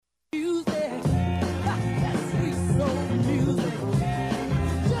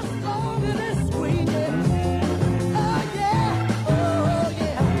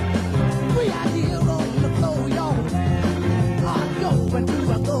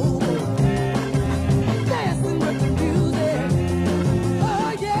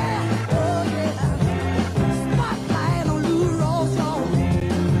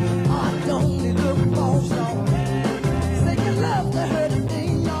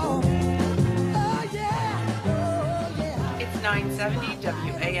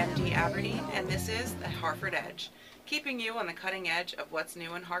1270 WAMD Aberdeen, and this is the Harford Edge, keeping you on the cutting edge of what's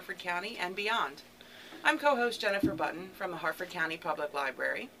new in Harford County and beyond. I'm co-host Jennifer Button from the Harford County Public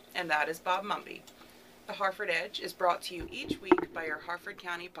Library, and that is Bob Mumby. The Harford Edge is brought to you each week by your Harford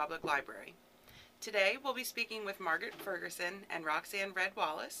County Public Library. Today, we'll be speaking with Margaret Ferguson and Roxann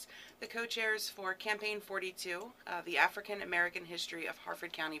Redd-Wallace, the co-chairs for Campaign 42, the African American History of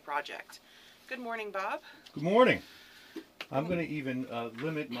Harford County Project. Good morning, Bob. Good morning. I'm going to even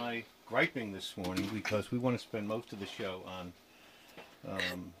limit my griping this morning because we want to spend most of the show on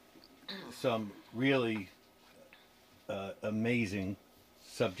some really amazing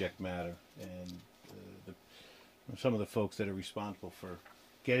subject matter and some of the folks that are responsible for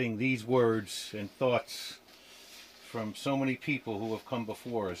getting these words and thoughts from so many people who have come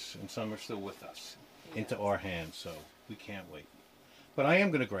before us, and some are still with us, into our hands, so we can't wait. But I am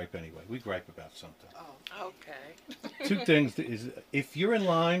going to gripe anyway. We gripe about something. Oh, okay. Two things is, if you're in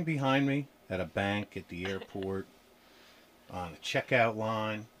line behind me at a bank, at the airport, on a checkout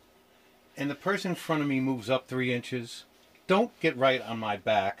line, and the person in front of me moves up 3 inches, don't get right on my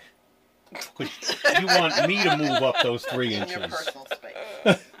back, because you want me to move up those 3 inches. In your personal space.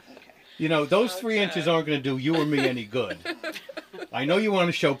 Okay. You know, those 3 inches aren't going to do you or me any good. I know you want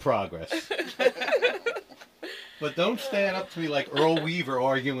to show progress. But don't stand up to me like Earl Weaver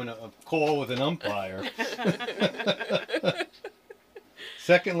arguing a call with an umpire.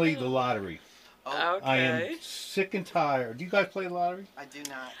 Secondly, the lottery. Oh, Okay. I am sick and tired. Do you guys play the lottery? I do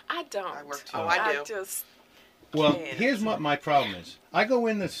not. I don't. I work too. Oh, I do. I just Well, can't. here's what my problem is. I go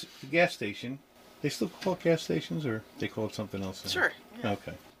in this gas station. They still call it gas stations, or they call it something else now? Sure. Yeah.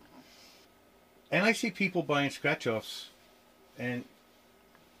 Okay. And I see people buying scratch-offs, and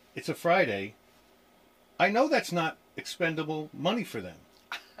it's a Friday. I know that's not expendable money for them,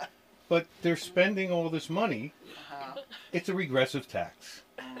 but they're spending all this money. Uh-huh. It's a regressive tax,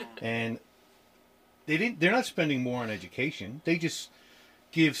 and they're not spending more on education. They just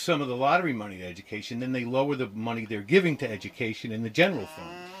give some of the lottery money to education, then they lower the money they're giving to education in the general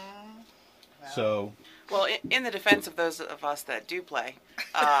fund. So, Well, in the defense of those of us that do play,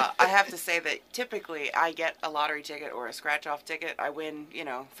 I have to say that typically I get a lottery ticket or a scratch-off ticket. I win,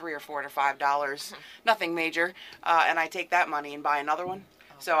 $3 or $4 to $5, nothing major, and I take that money and buy another one.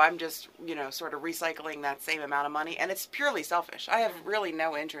 So I'm just, sort of recycling that same amount of money, and it's purely selfish. I have really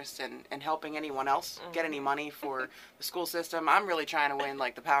no interest in helping anyone else get any money for the school system. I'm really trying to win,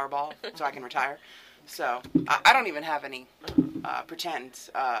 like, the Powerball so I can retire. So I don't even have any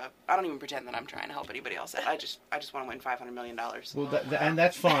pretend. I don't even pretend that I'm trying to help anybody else. I just want to win $500 million. well, and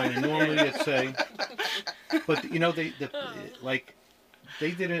that's fine. And normally it's but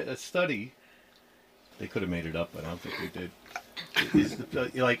they did a study. They could have made it up, but I don't think they did.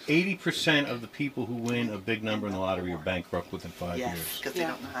 Like 80% of the people who win a big number in the lottery are bankrupt within 5 Yes, years. because they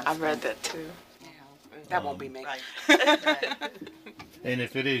don't know how to I read spend that too. it. That won't be me. Right. Right. And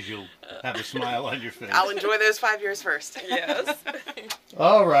if it is, you'll have a smile on your face. I'll enjoy those 5 years first. Yes.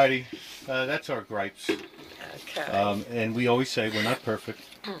 All righty. That's our gripes. Okay. And we always say we're not perfect,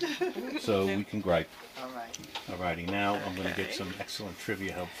 so we can gripe. All right. All righty. Now I'm going to get Okay. some excellent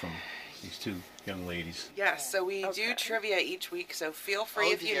trivia help from these two young ladies. Yes, so we do Okay. trivia each week, so feel free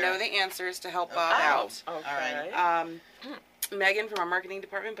Oh, if you dear. know the answers to help Bob Okay. out. Okay. right. Megan from our marketing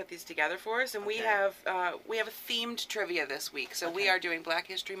department put these together for us, and we Okay. have a themed trivia this week. So we Okay. are doing Black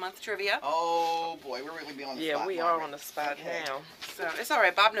History Month trivia. Oh, boy. We're really be on the Yeah, spot. we Margaret. are on the spot Okay. now. So it's all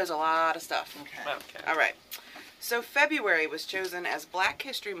right. Bob knows a lot of stuff. Okay. Okay. All right. So February was chosen as Black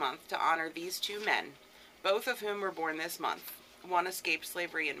History Month to honor these two men, both of whom were born this month. One escaped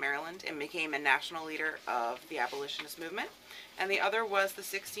slavery in Maryland and became a national leader of the abolitionist movement, and the other was the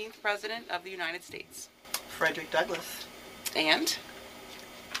 16th President of the United States. Frederick Douglass. And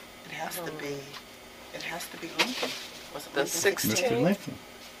It has to be. It has to be Lincoln. Was it The Lincoln? 16th? Mr. Lincoln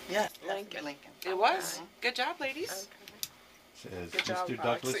Yes. it has to be Lincoln. Lincoln. it was. Good job, ladies. says Good job, Mr.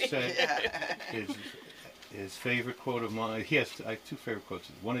 Douglas Roxy. said Yeah. his favorite quote of mine. He has I have two favorite quotes.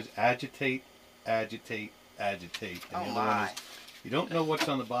 One is agitate, agitate, agitate. And Oh, the other one my. is, you don't know what's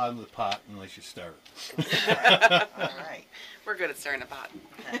on the bottom of the pot unless you stir it. All right. We're good at stirring the pot.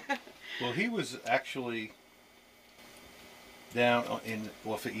 Well, he was actually down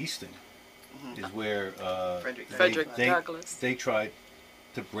off of Easton, is where Frederick they, Douglass. They tried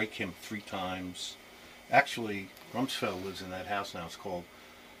to break him 3 times. Actually, Rumsfeld lives in that house now. It's called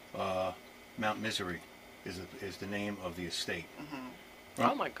Mount Misery, is the name of the estate.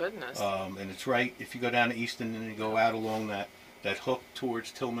 Oh my goodness. And it's right, if you go down to Easton and you go out along that hook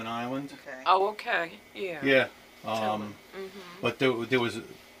towards Tillman Island. Okay. Oh, okay. Yeah. Yeah. Tillman. But there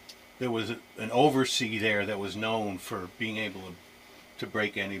was an oversea there that was known for being able to to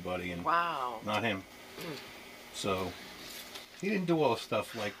break anybody, and Wow. not him. So he didn't do all the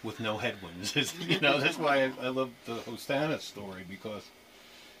stuff like with no headwinds. You know, that's why I love the Hosanna story, because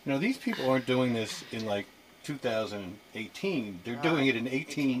you know these people aren't doing this in like 2018. They're doing it in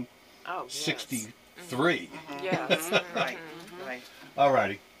 1863. Yes. Right. Right.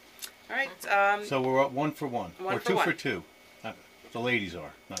 Alrighty. All right. So we're up 1 for 1, One or for 2 one. for 2. The ladies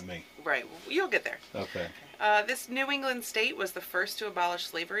are, not me. Right. You'll get there. Okay. This New England state was the first to abolish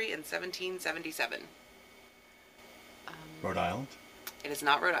slavery in 1777. Rhode Island, It is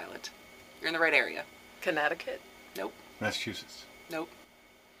not Rhode Island. You're in the right area. Connecticut. Nope. Massachusetts, Nope.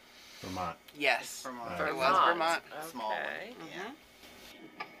 Vermont. Yes. Vermont. It was Vermont. Small one. Okay. Yeah.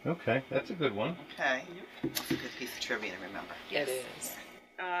 Okay, that's a good one. Okay. That's a good piece of trivia to remember. It is.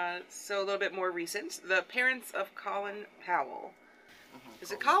 So a little bit more recent. The parents of Colin Powell.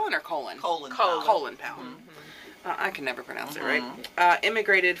 Is it Colin or Colin? Colin. Colin Powell. I can never pronounce it right.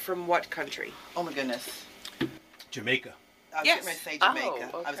 Immigrated from what country? Oh my goodness. Jamaica. I was Yes. getting ready to say Oh, Jamaica.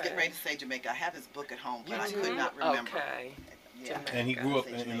 I was okay. getting ready to say Jamaica. I have his book at home, but I could not remember. Okay. Yeah. And he grew up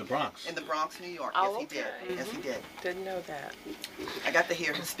in the Bronx. In the Bronx, New York. Oh, Yes, he did. okay. Yes, he did. Didn't know that. I got to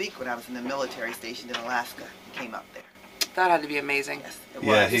hear him speak when I was in the military station in Alaska. He came up there. That had to be amazing. Yes, it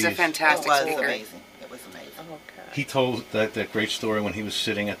Yeah, was. He's a He's- fantastic It was speaker. amazing. It was amazing. Okay. He told that great story when he was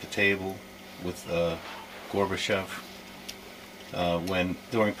sitting at the table with Gorbachev, when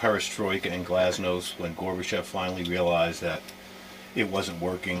during Perestroika and Glasnost, when Gorbachev finally realized that it wasn't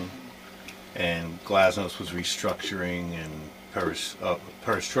working, and Glasnost was restructuring, and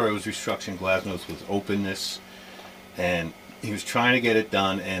Perestroika was restructuring, Glasnost was openness, and he was trying to get it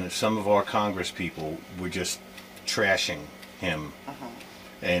done, and some of our Congress people were just trashing him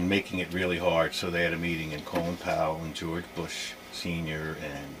and making it really hard. So they had a meeting, and Colin Powell and George Bush Sr.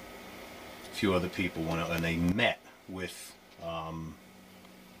 and a few other people went out, and they met with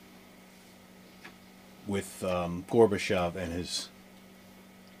Gorbachev and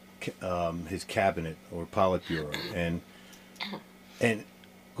his cabinet or Politburo, and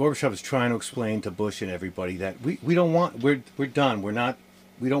Gorbachev is trying to explain to Bush and everybody that we don't want, we're done,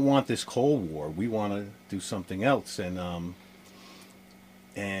 we don't want this Cold War, we want to do something else. And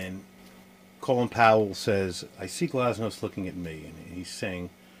Colin Powell says, I see Glasnost looking at me, and he's saying,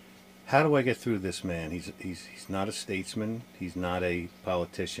 how do I get through this man? He's not a statesman, he's not a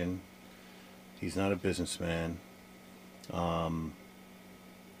politician, he's not a businessman.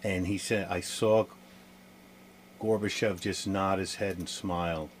 And he said, I saw Gorbachev just nod his head and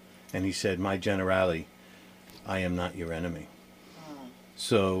smile, and he said, my generale, I am not your enemy.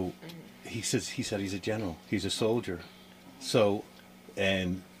 So he said he's a general, he's a soldier. So,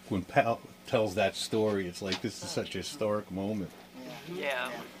 and when Powell tells that story, it's like, this is such a historic moment. Yeah.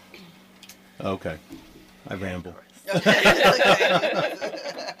 Okay, I ramble.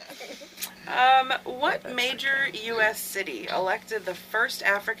 What major U.S. city elected the first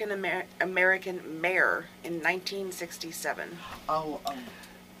African American mayor in 1967? Oh, In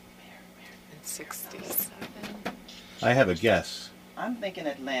 67. I have a guess. I'm thinking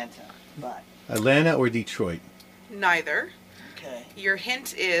Atlanta, but Atlanta or Detroit? Neither. okay. Your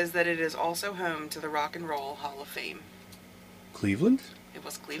hint is that it is also home to the Rock and Roll Hall of Fame. Cleveland? It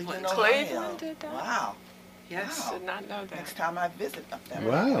was Cleveland. Ohio. Cleveland did that? Wow. Yes. Wow. Did not know Next that. time I visit up there,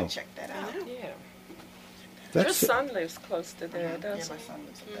 Wow. I'm gonna check that out. Yeah. That's Your son lives close to there, Yeah, doesn't my he? son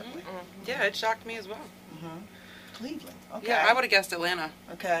lives up that way. Yeah, it shocked me as well. Cleveland. Okay. Yeah, I would have guessed Atlanta.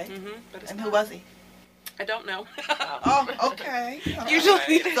 Okay. But it's And not. who was he? I don't know. Oh, okay. All Usually-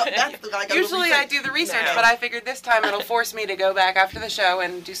 right. So that's like a Usually little I do the research, No. but I figured this time it'll force me to go back after the show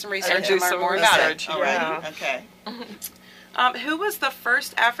and do some research Okay. and learn some more about it. research. All right. Yeah. Okay. Who was the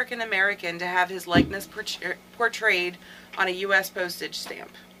first African American to have his likeness portrayed on a U.S. postage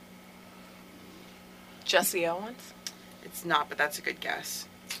stamp? Jesse Owens? It's not, but that's a good guess.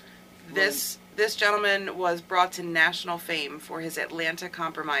 This gentleman was brought to national fame for his Atlanta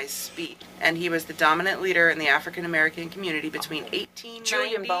Compromise speech, and he was the dominant leader in the African American community between 1890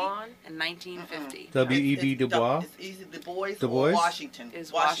 Julian Bond? and 1950. W.E.B. Du Bois? It's either Du Bois Du or Bois? Washington.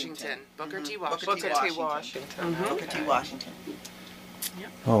 Is Washington. Booker T. Washington. Booker Booker T. T. Washington. Washington. Booker T. Washington.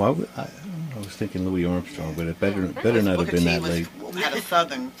 Oh, I was thinking Louis Armstrong, but it better not have Booker been T that was, late. had a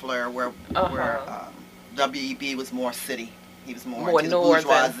southern flair where W.E.B. was more city. He was more into the northern.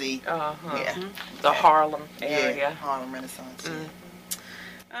 bourgeoisie. Uh-huh. Yeah. The Harlem area. Yeah, Harlem Renaissance.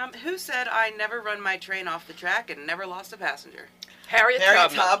 Who said, I never run my train off the track and never lost a passenger? Harriet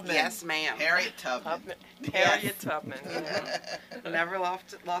Harriet Tubman. Tubman. Yes, ma'am. Harriet Tubman. Harriet Tubman. Yeah. Never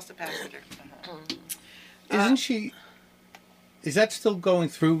lost a passenger. Isn't she? Is that still going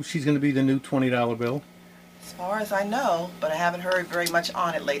through? She's going to be the new $20 bill. As far as I know, but I haven't heard very much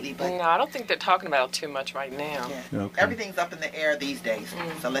on it lately. But No, I don't think they're talking about it too much right now. yeah. Okay. Everything's up in the air these days,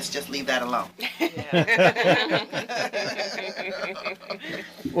 so let's just leave that alone.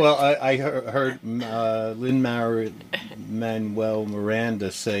 Well, I heard Lin-Manuel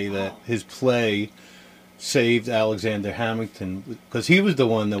Miranda say that his play saved Alexander Hamilton because he was the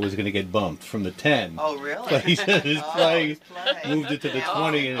one that was going to get bumped from the 10. Oh, really? But he said his play his play. moved it to the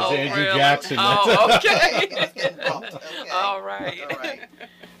 20, and it's Oh, Andrew really? Jackson. Oh, okay. It's getting bumped. Okay. All right. All right.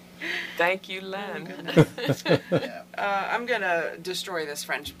 Thank you, Len. Yeah. I'm going to destroy this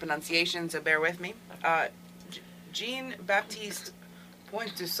French pronunciation, so bear with me. Jean-Baptiste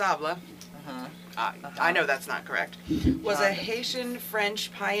Point du Sable, I know that's not correct, was a Haitian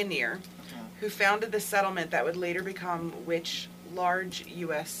French pioneer who founded the settlement that would later become which large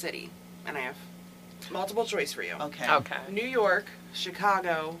U.S. city? And I have multiple choice for you. Okay. Okay. New York,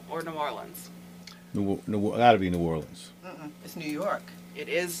 Chicago, or New Orleans? Gotta be New Orleans. It's New York. It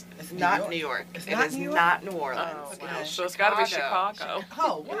is It's not New New York. It's It not is New York? not New Orleans. Oh, It wow. is So it's got to be Chicago.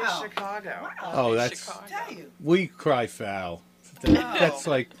 Oh, It is wow. Chicago. Oh, that's Chicago. Tell you. we cry foul. That's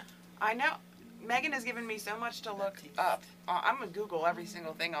like I know. Megan has given me so much to look up. I'm going to Google every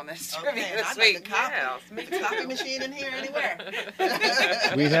single thing on this trivia Okay, this I'd week. like to copy. Yes, me The copy machine in here anywhere.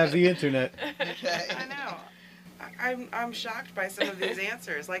 we have the internet. Okay. I know. I'm shocked by some of these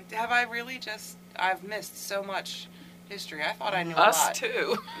answers. Like, have I really just... I've missed so much history. I thought I knew a Us lot.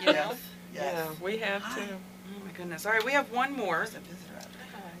 too. You know? Yes. Yeah, we have to. Oh, my goodness. All right, we have one more. There's a visitor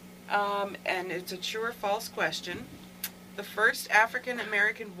out there. And it's a true or false question. The first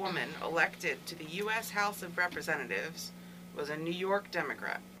African-American woman elected to the U.S. House of Representatives was a New York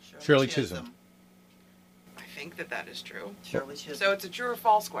Democrat. Shirley Chisholm. I think that is true. Shirley Chisholm. So it's a true or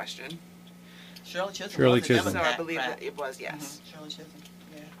false question. Shirley Chisholm. Shirley was a Chisholm. So Democrat, I believe right? that it was, yes. Shirley Chisholm.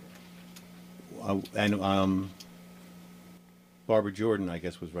 Yeah. And Barbara Jordan, I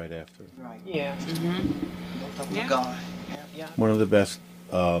guess, was right after. Right. Yeah. Both of them Yeah. are gone. Yeah. One of the best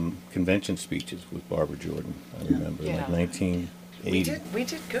convention speeches with Barbara Jordan. I remember, Yeah. like 1980. We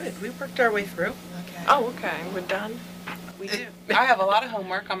did good. We worked our way through. Okay. Oh, okay. We're done. We do. I have a lot of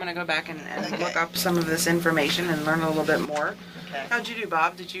homework. I'm going to go back and look up some of this information and learn a little bit more. Okay. How'd you do,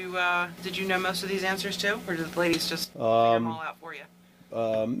 Bob? Did you know most of these answers too, or did the ladies just figure them all out for you?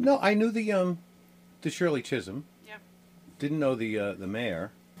 No, I knew the Shirley Chisholm. Yeah. Didn't know the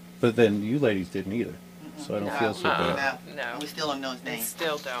mayor, but then you ladies didn't either. So I don't feel so bad. No. We still don't know his They name.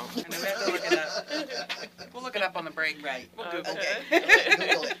 still don't. I know we have to look it up. We'll look it up on the break. Right. We'll Google Okay. it.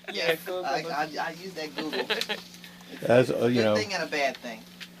 Google it. Yes. Google I use that Google. As you Good know, thing and a bad thing.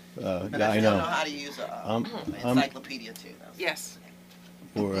 But yeah, I I still know know. how to use an I'm- encyclopedia too. Yes.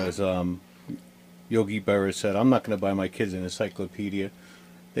 Whereas Yogi Berra said, "I'm not going to buy my kids an encyclopedia.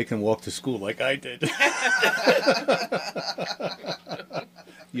 They can walk to school like I did."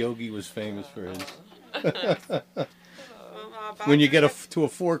 Yogi was famous for his. Bob, When you get to a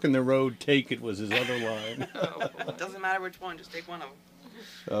fork in the road, take it was his other line. it doesn't matter which one, just take one of them.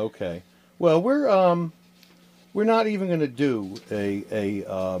 Okay. Well, we're not even going to do a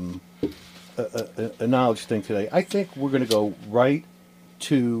knowledge thing today. I think we're going to go right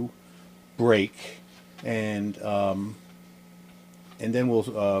to break, and then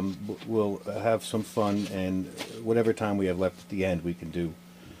we'll have some fun, and whatever time we have left at the end, we can do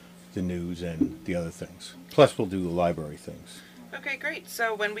the news and the other things. Plus, we'll do the library things. Okay, great.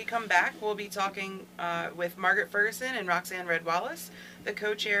 So when we come back, we'll be talking with Margaret Ferguson and Roxann Redd-Wallace, the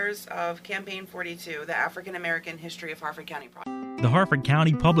co-chairs of Campaign 42, the African American History of Harford County Project. The Harford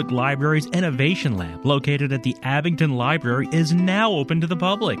County Public Library's Innovation Lab, located at the Abington Library, is now open to the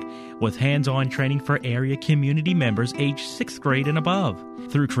public, with hands-on training for area community members aged 6th grade and above.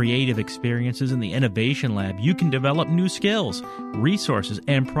 Through creative experiences in the Innovation Lab, you can develop new skills, resources,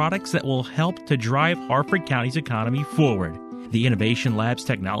 and products that will help to drive Harford County's economy forward. The Innovation Lab's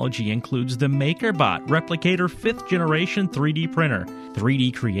technology includes the MakerBot Replicator 5th generation 3D printer,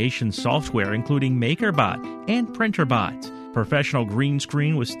 3D creation software including MakerBot and PrinterBot, professional green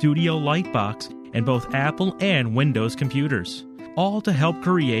screen with Studio Lightbox, and both Apple and Windows computers. All to help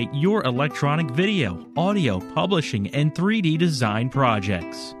create your electronic video, audio, publishing, and 3D design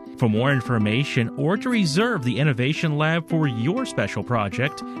projects. For more information or to reserve the Innovation Lab for your special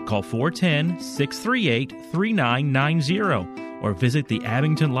project, call 410-638-3990 or visit the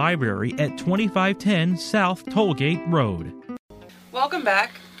Abington Library at 2510 South Tollgate Road. Welcome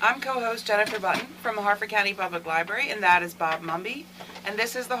back. I'm co-host Jennifer Button from the Harford County Public Library, and that is Bob Mumby, and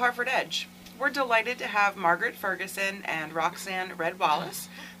this is the Harford Edge. we're delighted to have Margaret Ferguson and Roxann Redd-Wallace,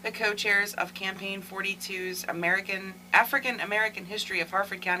 the co-chairs of Campaign 42's African American History of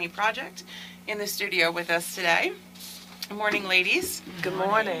Harford County project, in the studio with us today. Good morning, ladies. Good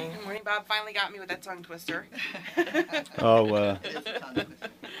morning. Good morning. Bob finally got me with that tongue twister.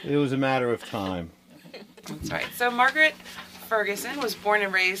 It was a matter of time. That's right. So Margaret Ferguson was born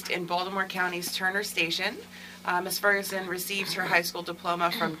and raised in Baltimore County's Turner Station. Ms. Ferguson received her high school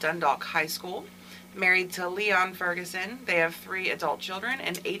diploma from Dundalk High School. Married to Leon Ferguson, they have 3 adult children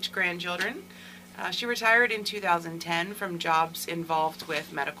and 8 grandchildren. She retired in 2010 from jobs involved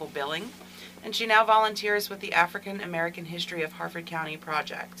with medical billing, and she now volunteers with the African American History of Harford County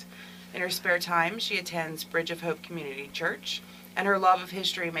project. In her spare time, she attends Bridge of Hope Community Church, and her love of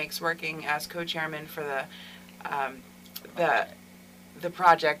history makes working as co-chairman for the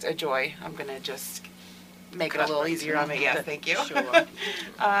project a joy. I'm going to just make it a little easier on me. Yes, thank you. Sure.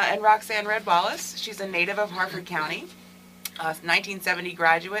 And Roxann Redd-Wallace, she's a native of Harford County, 1970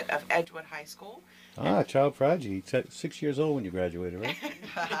 graduate of Edgewood High School. Child prodigy. 6 years old when you graduated, right?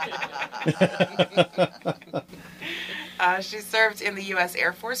 She served in the U.S.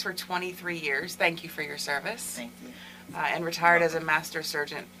 Air Force for 23 years. Thank you for your service. Thank you. And retired as a Master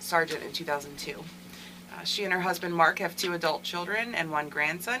Sergeant in 2002. She and her husband Mark have 2 adult children and 1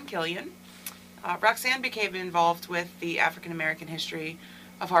 grandson, Killian. Roxann became involved with the African American History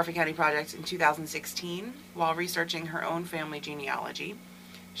of Harford County project in 2016 while researching her own family genealogy.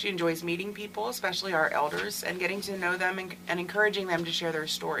 She enjoys meeting people, especially our elders, and getting to know them and encouraging them to share their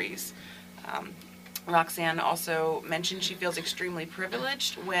stories. Roxann also mentioned she feels extremely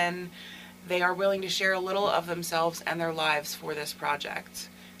privileged when they are willing to share a little of themselves and their lives for this project.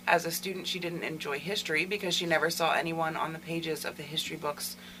 As a student, she didn't enjoy history because she never saw anyone on the pages of the history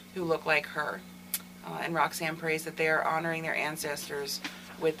books who looked like her. And Roxann prays that they are honoring their ancestors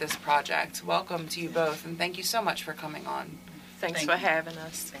with this project. Welcome to you both, and thank you so much for coming on. Thanks for having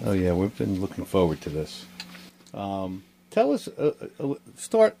us. Oh yeah, we've been looking forward to this. Tell us,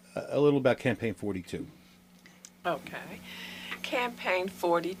 start a little about Campaign 42. Okay. Campaign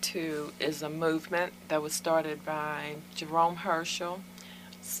 42 is a movement that was started by Jerome Herschel,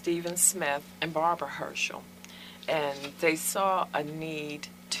 Stephen Smith, and Barbara Herschel. And they saw a need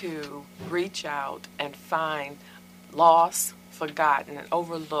to reach out and find lost, forgotten, and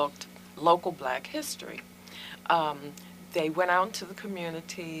overlooked local black history. They went out into the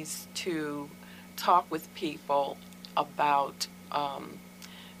communities to talk with people about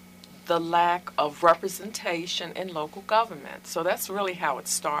the lack of representation in local government. So that's really how it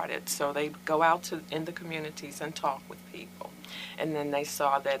started. So they go out in the communities and talk with people. And then they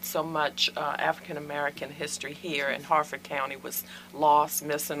saw that so much African American history here in Harford County was lost,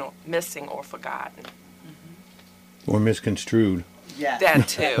 missing, or forgotten. Or misconstrued. Yes. That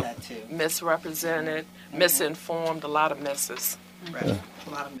too. That too. Misrepresented, misinformed, a lot of misses. Right. A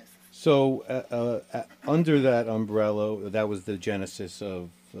lot of misses. So under that umbrella, that was the genesis of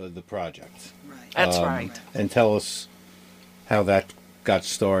the project. Right. That's right. And tell us how that got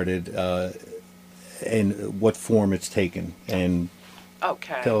started and what form it's taken. And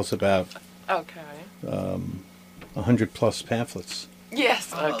Okay. tell us about Okay. 100+ pamphlets.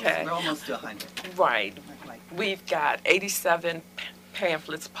 Yes, Almost. okay. We're almost to 100. Right. Not quite. We've got 87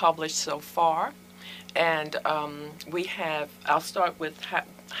 pamphlets published so far. And I'll start with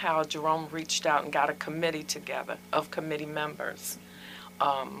how Jerome reached out and got a committee together of committee members.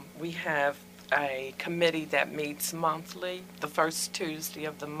 We have a committee that meets monthly, the first Tuesday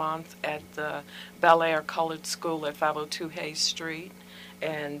of the month at the Bel Air Colored School at 502 Hayes Street.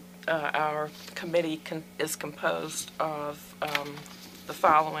 And our committee is composed of the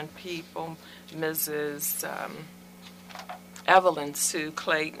following people: Mrs. Evelyn Sue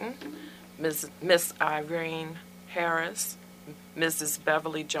Clayton, Miss Irene Harris, Mrs.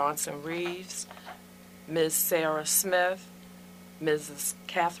 Beverly Johnson Reeves, Ms. Sarah Smith, Mrs.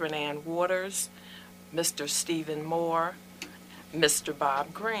 Catherine Ann Waters, Mr. Stephen Moore, Mr.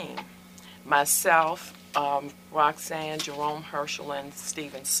 Bob Green, myself, Roxann, Jerome Herschel, and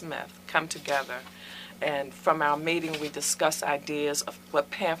Stephen Smith come together. And from our meeting, we discuss ideas of what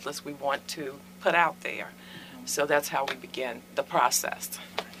pamphlets we want to put out there. So that's how we begin the process.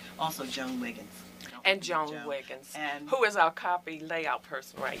 Also, Joan Wiggins. And Joan Wiggins, And- who is our copy layout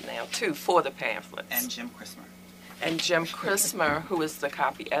person right now, too, for the pamphlets. And Jim Christmer. And Jim Christmer, who is the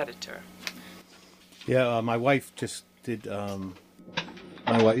copy editor. Yeah, my wife just did.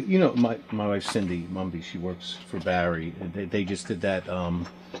 My wife, my wife Cindy Mumby. She works for Barry. And they just did that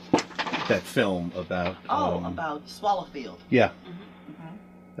that film about. About Swallowfield. Yeah.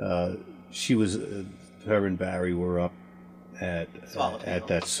 Mm-hmm. She was. Her and Barry were up at Swallowtail.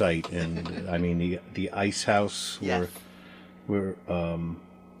 that site, and I mean the ice house Yes. where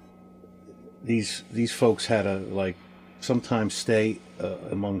these folks had to like sometimes stay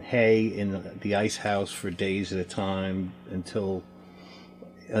among hay in the ice house for days at a time until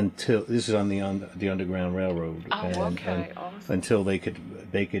this is on the Underground Railroad. Oh, and okay, awesome. until they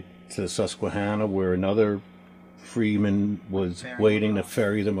could make it to Susquehanna, where another freeman was Ferry waiting across. to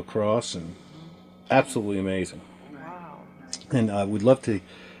ferry them across, and absolutely amazing. Wow. And I would love to,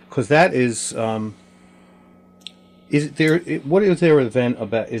 because that is there? What is there an event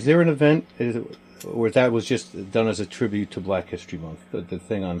about? Is there an event, or that was just done as a tribute to Black History Month? The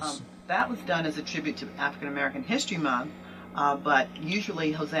thing on. That was done as a tribute to African American History Month, but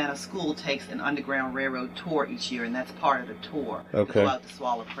usually Hosanna School takes an Underground Railroad tour each year, and that's part of the tour. Okay. To go out to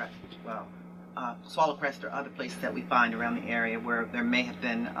Swallow Crest. Well, Swallow Crest or other places that we find around the area where there may have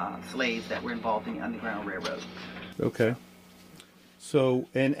been slaves that were involved in the Underground Railroad. Okay. So,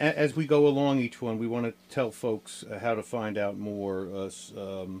 and as we go along each one, we want to tell folks how to find out more.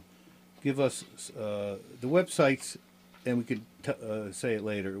 Give us the websites, and we could say it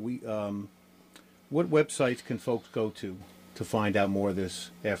later. What websites can folks go to find out more of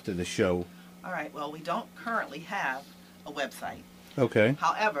this after the show? All right, well, we don't currently have a website. Okay.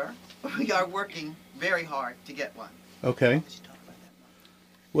 However, we are working very hard to get one. Okay.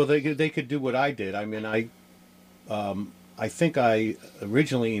 Well, they could do what I did. I mean, I think I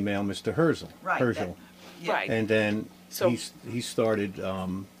originally emailed Mr. Herschel. Right. Herschel. Yeah. Right. And then So- he started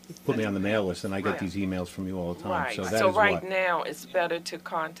put me on the mail list, and I get Right. these emails from you all the time. Right. So that So is right what. now, it's better to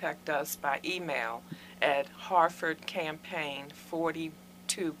contact us by email at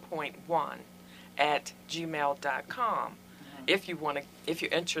harfordcampaign42.1@gmail.com. If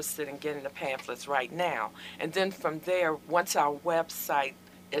you're interested in getting the pamphlets right now. And then from there, once our website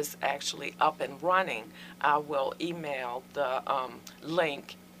is actually up and running, I will email the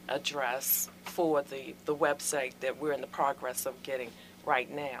link address for the website that we're in the progress of getting right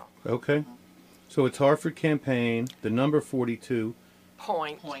now. Okay. So it's Harford Campaign, the number 42.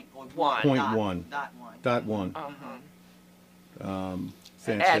 Point Point one. Point dot, one. Dot one. Dot one. At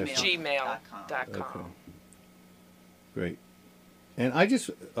Fantastic. gmail.com. Okay. Great. And I just,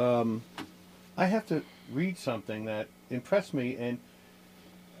 I have to read something that impressed me, and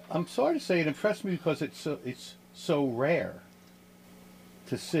I'm sorry to say it impressed me because it's so rare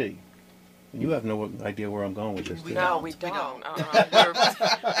to see. And you have no idea where I'm going with this, do you? No, we We don't. don't.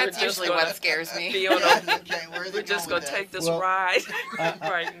 That's usually what scares me. Okay, where's We're it just going going to with take this Well, ride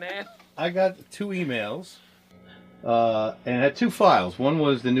right now. I got 2 emails, and I had 2 files. One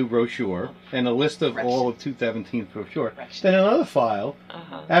was the new brochure and a list of all of 2017 brochure. Correction. Then another file,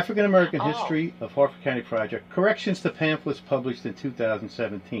 Uh-huh. African American Oh. History of Harford County Project, corrections to pamphlets published in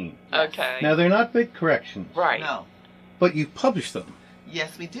 2017. Okay. Now, they're not big corrections, Right. No. but you published them.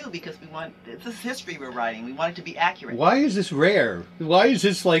 Yes, we do, because this is history we're writing. We want it to be accurate. Why is this rare? Why is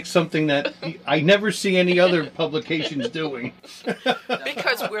this like something that I never see any other publications doing?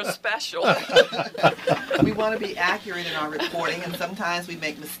 Because we're special. We want to be accurate in our reporting, and sometimes we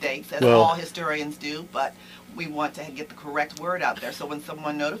make mistakes, as Well- all historians do, but we want to get the correct word out there. So when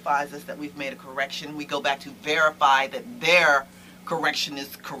someone notifies us that we've made a correction, we go back to verify that their correction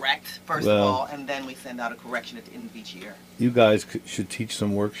is correct, first Well- of all, and then we send out a correction at the end of each year. You guys should teach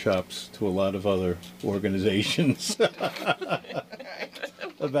some workshops to a lot of other organizations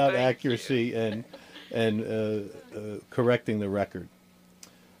about Thank accuracy and correcting the record.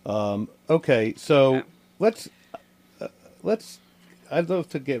 Okay, so let's. I'd love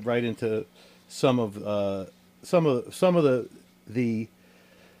to get right into some of the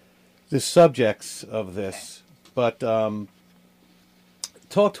subjects of this, but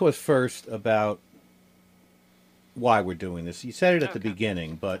talk to us first about why we're doing this. You said it at the Okay.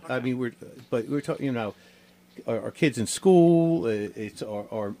 beginning, but I mean we're talking. You know, our kids in school. It's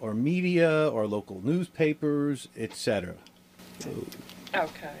our media, our local newspapers, etc.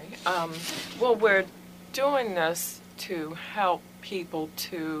 Okay. Well, we're doing this to help people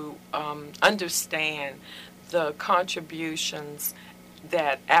to understand the contributions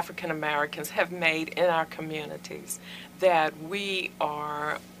that African Americans have made in our communities, that we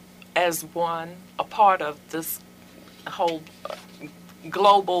are, as one, a part of this whole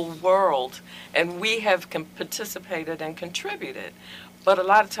global world, and we have participated and contributed, but a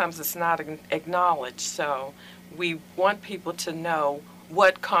lot of times it's not acknowledged. So we want people to know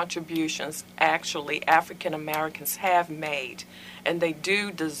what contributions actually African Americans have made, and they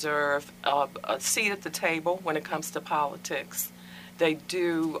do deserve a seat at the table when it comes to politics. They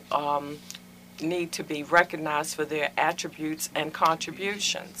do need to be recognized for their attributes and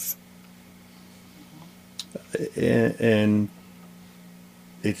contributions. And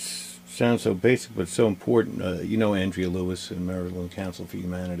it sounds so basic, but so important. You know Andrea Lewis in Maryland Council for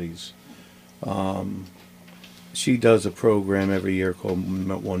Humanities. She does a program every year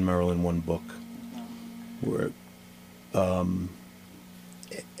called One Maryland, One Book, where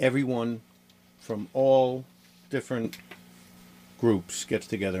everyone from all different groups gets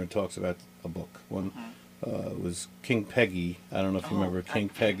together and talks about a book. One was King Peggy. I don't know if you remember King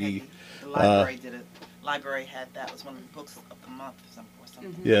Peggy. The library did it. Library had that. It was one of the books of the month or something.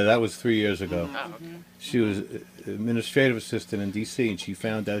 Yeah, that was 3 years ago. Oh, okay. She was administrative assistant in D.C. and she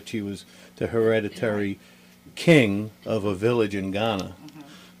found out she was the hereditary king of a village in Ghana.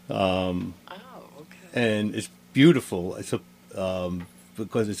 Oh, okay. And it's beautiful. It's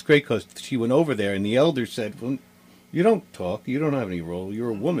because it's great because she went over there and the elders said, well, you don't talk, you don't have any role, you're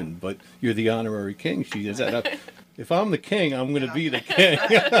a woman, but you're the honorary king. She said, if I'm the king, I'm going to be the king.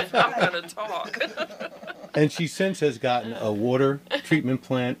 I'm going to talk. And she since has gotten a water treatment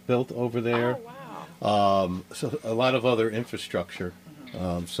plant built over there. Oh, wow. So a lot of other infrastructure.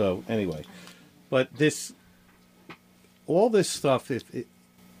 So anyway, but all this stuff,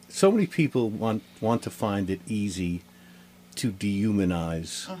 so many people want to find it easy to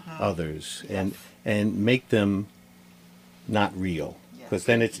dehumanize others and make them not real, because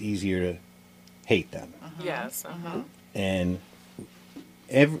then it's easier to hate them. Yes. And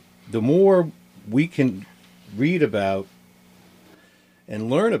the more we can read about and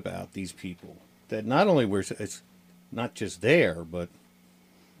learn about these people, that not only it's not just there, but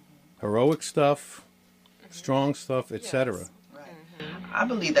heroic stuff, strong stuff, etc. Right. I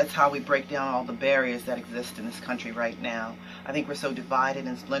believe that's how we break down all the barriers that exist in this country right now. I think we're so divided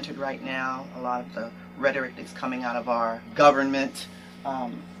and splintered right now. A lot of the rhetoric that's coming out of our government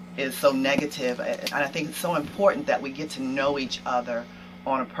is so negative, and I think it's so important that we get to know each other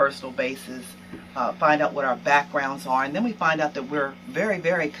on a personal basis, find out what our backgrounds are, and then we find out that we're very,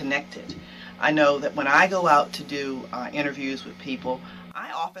 very connected. I know that when I go out to do interviews with people,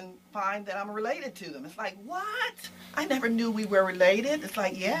 I often find that I'm related to them. It's like, what? I never knew we were related. It's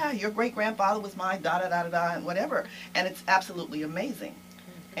like, yeah, your great-grandfather was my da-da-da-da-da and whatever. And it's absolutely amazing.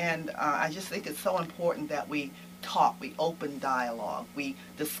 And I just think it's so important that we talk, we open dialogue, we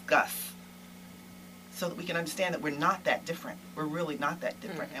discuss, so that we can understand that we're not that different. We're really not that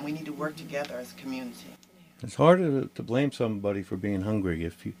different, and we need to work together as a community. It's harder to blame somebody for being hungry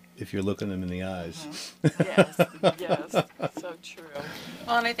if you're looking them in the eyes. Yes, so true.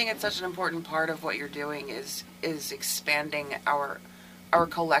 Well, and I think it's such an important part of what you're doing is expanding our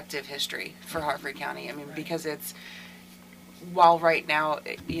collective history for Harford County. I mean, because while right now,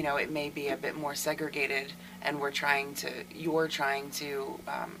 it may be a bit more segregated, and you're trying to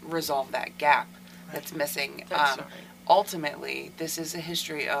resolve that gap that's missing. That's right. Ultimately, this is a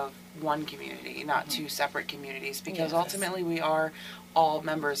history of one community, not two separate communities, because ultimately we are all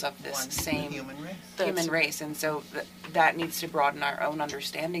members of this same human race, and so that needs to broaden our own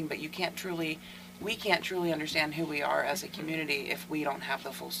understanding. But we can't truly understand who we are as a community if we don't have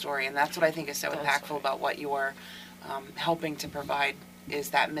the full story, and that's what I think is so impactful about what you are helping to provide, is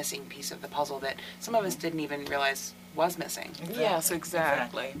that missing piece of the puzzle that some of us didn't even realize was missing. Yes,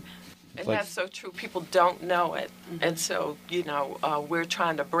 exactly. And that's so true. People don't know it. And so, we're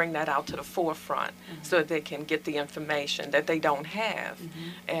trying to bring that out to the forefront so that they can get the information that they don't have.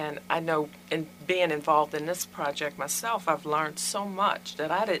 And I know in being involved in this project myself, I've learned so much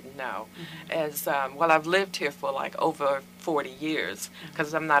that I didn't know. I've lived here for like over 40 years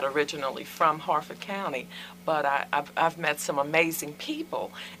because I'm not originally from Harford County, but I've met some amazing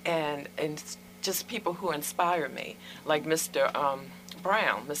people and just people who inspire me, like Mr.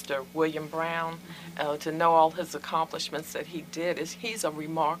 William Brown, to know all his accomplishments that he did. He's a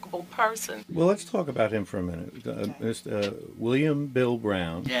remarkable person. Well, let's talk about him for a minute. Mr. William Bill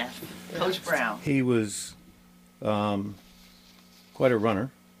Brown. Yes, Coach Brown. He was quite a runner.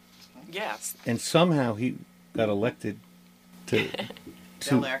 Yes. And somehow he got elected to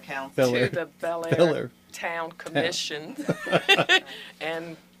Bel Air County. To the Bel Air Town Commission.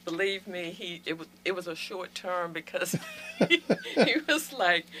 And believe me, it was a short term because he was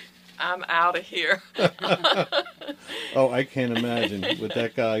like, I'm out of here. Oh, I can't imagine what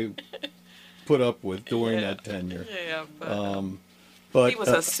that guy put up with during that tenure. Yeah, but he was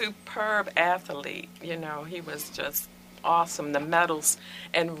a superb athlete. He was just awesome. The medals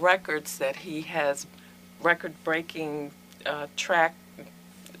and records that he has, record-breaking track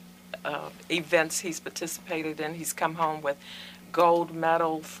events he's participated in. He's come home with gold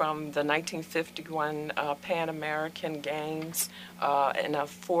medal from the 1951 Pan American Games in a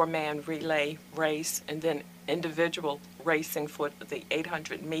 4-man relay race, and then individual racing for the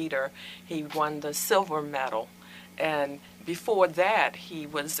 800 meter. He won the silver medal. And before that, he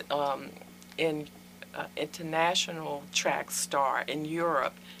was in international track star in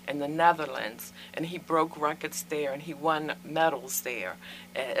Europe and the Netherlands, and he broke records there, and he won medals there,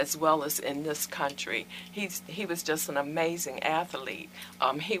 as well as in this country. He was just an amazing athlete.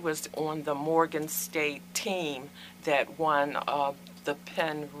 He was on the Morgan State team that won the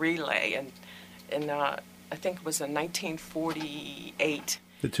Penn relay, and I think it was in 1948.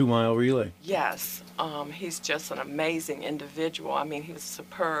 The 2-mile relay. Yes, he's just an amazing individual. I mean, he was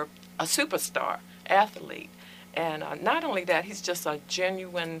superb, a superstar athlete. And not only that, he's just a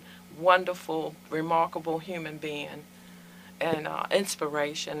genuine, wonderful, remarkable human being and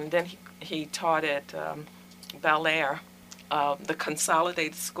inspiration. And then he taught at Bel Air, the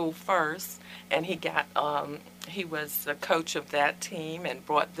consolidated school first, and he was the coach of that team and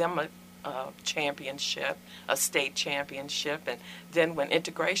brought them a championship, a state championship, and then when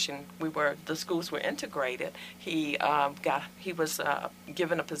the schools were integrated, he was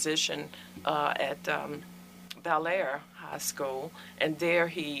given a position at Bel Air High School, and there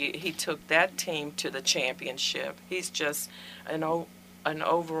he took that team to the championship. He's just an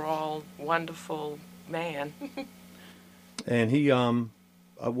overall wonderful man. And he,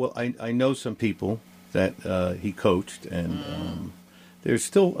 I know some people that he coached, and there's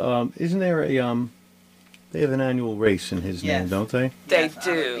still, isn't there they have an annual race in his name, don't they? They Yes,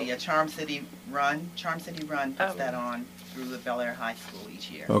 do. The Charm City Run puts that on through the Bel Air High School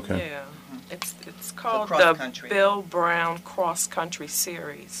each year. Okay. Yeah, it's called cross the country. Bill Brown Cross Country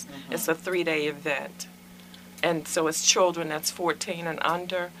Series. It's a 3-day event, and so it's children that's 14 and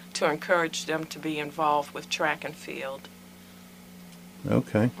under to encourage them to be involved with track and field.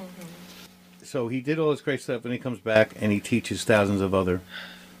 Okay. So he did all this great stuff, and he comes back and he teaches thousands of other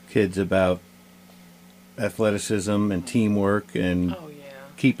kids about athleticism and teamwork and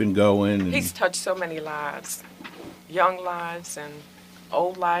keeping going. And He's touched so many lives, young lives and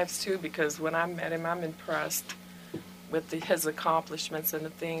old lives too, because when I met him, I'm impressed with his accomplishments and the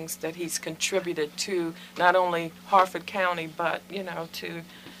things that he's contributed to not only Harford County, but, to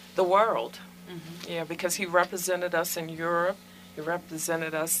the world. Yeah, because he represented us in Europe. He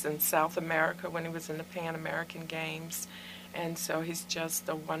represented us in South America when he was in the Pan American Games. And so he's just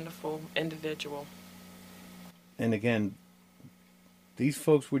a wonderful individual. And again, these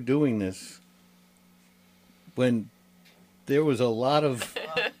folks were doing this when there was a lot of,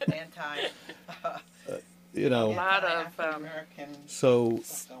 a lot of so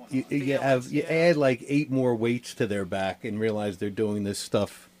you add like 8 more weights to their back and realize they're doing this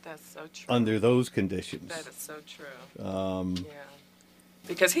stuff. That's so true. Under those conditions. That is so true.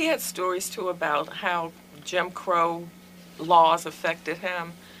 Because he had stories, too, about how Jim Crow laws affected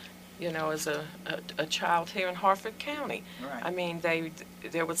him, as a child here in Harford County. Right. I mean,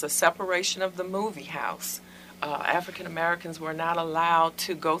 there was a separation of the movie house. African Americans were not allowed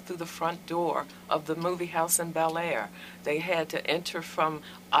to go through the front door of the movie house in Bel Air. They had to enter from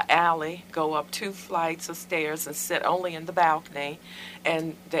an alley, go up 2 flights of stairs, and sit only in the balcony.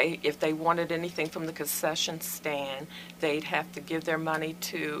 And if they wanted anything from the concession stand, they'd have to give their money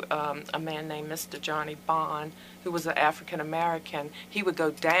to a man named Mr. Johnny Bond, who was an African American. He would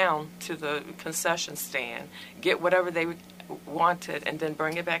go down to the concession stand, get whatever they wanted, and then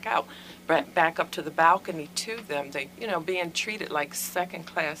bring it back out, back up to the balcony to them. They, being treated like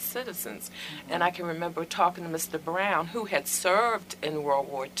second-class citizens. And I can remember talking to Mr. Brown, who had served in World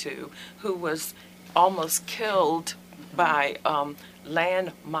War II, who was almost killed by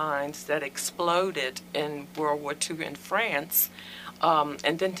landmines that exploded in World War II in France,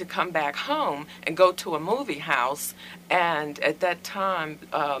 and then to come back home and go to a movie house. And at that time,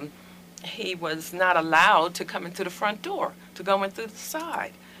 he was not allowed to come into the front door, to go in through the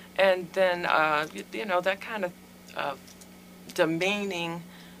side. And then, that kind of demeaning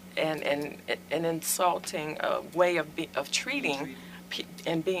and insulting way of treating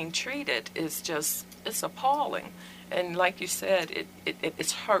and being treated is just, it's appalling. And like you said,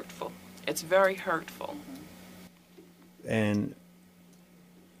 it's hurtful. It's very hurtful. And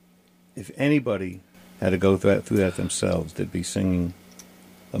if anybody had to go through that themselves, they'd be singing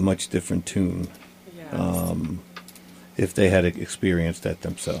a much different tune. Yes. If they had experienced that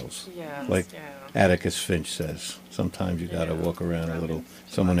themselves. Yes, like Atticus Finch says, sometimes you got to walk around a little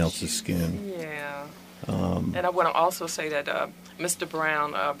someone else's skin. Yeah. And I want to also say that Mr.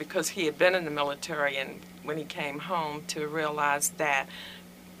 Brown, because he had been in the military, and when he came home to realize that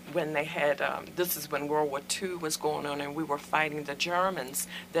when they had, this is when World War II was going on and we were fighting the Germans,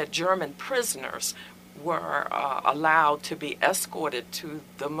 that German prisoners were allowed to be escorted to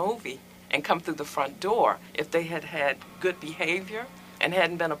the movie and come through the front door. If they had had good behavior and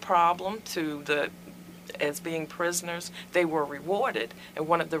hadn't been a problem to the as being prisoners, they were rewarded, and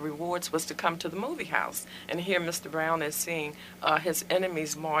one of the rewards was to come to the movie house. And here Mr. Brown is seeing his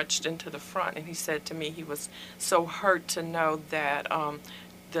enemies marched into the front, and he said to me he was so hurt to know that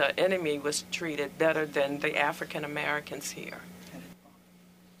the enemy was treated better than the African Americans here.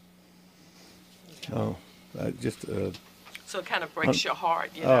 Oh, just so it kind of breaks your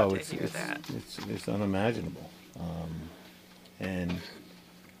heart, you know, to hear it's, that. It's unimaginable. And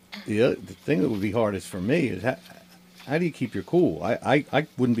the thing that would be hardest for me is how do you keep your cool? I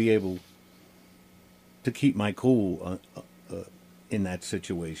wouldn't be able to keep my cool in that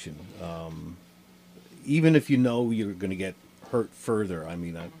situation. Even if you know you're going to get hurt further, I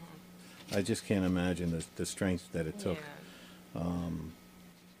mean, I just can't imagine the strength that it took. Yeah.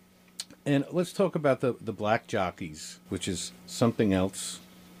 And let's talk about the black jockeys, which is something else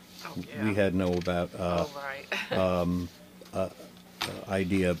we had no about.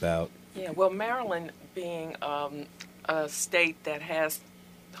 Idea about. Yeah, well, Maryland being a state that has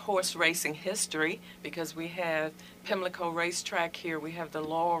horse racing history, because we have Pimlico Racetrack here, we have the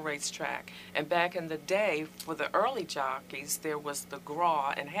Laurel Racetrack, and back in the day, for the early jockeys, there was the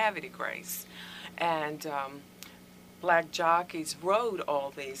Graw and Havre de Grace, and black jockeys rode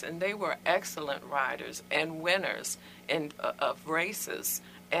all these, and they were excellent riders and winners of races.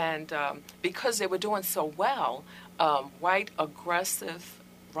 And because they were doing so well, white aggressive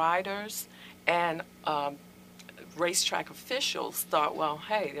riders and racetrack officials thought, well,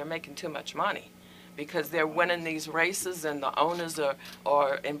 hey, they're making too much money because they're winning these races and the owners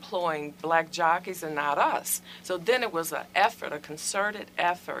are employing black jockeys and not us. So then it was a concerted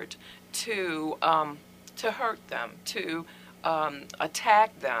effort to hurt them, to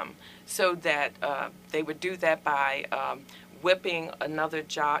attack them, so that they would do that by whipping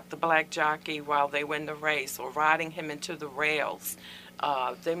the black jockey while they were in the race, or riding him into the rails.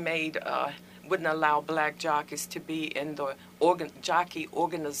 They wouldn't allow black jockeys to be in the jockey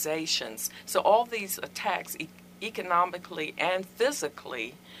organizations. So all these attacks, economically and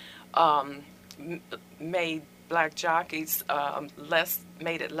physically, made black jockeys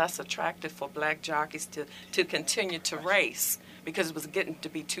made it less attractive for black jockeys to continue to race, because it was getting to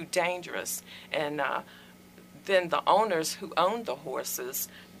be too dangerous. And then the owners who owned the horses,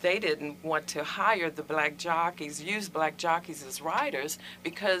 they didn't want to hire the black jockeys, use black jockeys as riders,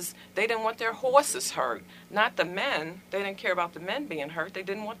 because they didn't want their horses hurt. Not the men. They didn't care about the men being hurt. They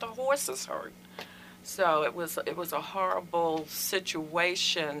didn't want the horses hurt. So it was a horrible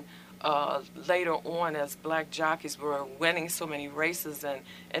situation later on, as black jockeys were winning so many races and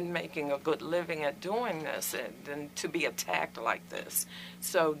making a good living at doing this, and to be attacked like this.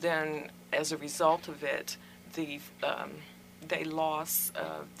 So then, as a result of it, they lost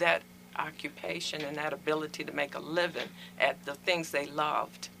that occupation and that ability to make a living at the things they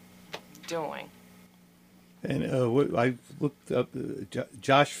loved doing. And I looked up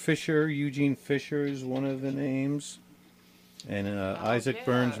Josh Fisher, Eugene Fisher is one of the names, and Isaac yes.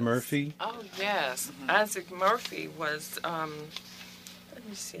 Burns Murphy. Oh yes, Isaac Murphy was. Let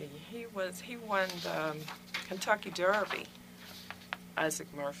me see. He won the Kentucky Derby. Isaac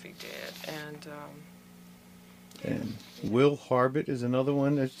Murphy did, and Will Harbit is another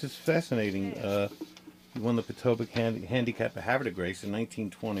one that's just fascinating. Yeah. He won the Potomac Handicap at Havre de Grace in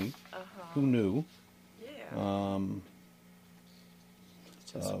 1920. Who knew? Yeah.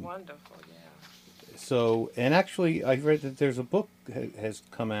 Just wonderful, yeah. So, and actually, I read that there's a book has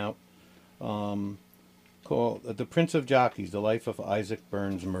come out called The Prince of Jockeys, The Life of Isaac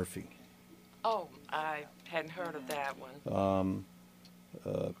Burns Murphy. Oh, I hadn't heard of that one.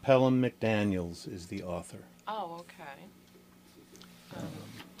 Pelham McDaniels is the author. Oh, okay.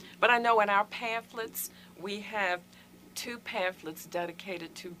 But I know in our pamphlets, we have 2 pamphlets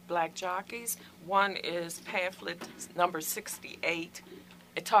dedicated to black jockeys. One is pamphlet number 68.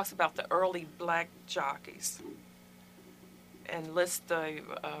 It talks about the early black jockeys and lists the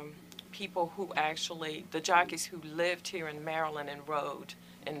people who actually, the jockeys who lived here in Maryland and rode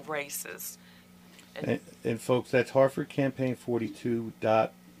in races. And folks, that's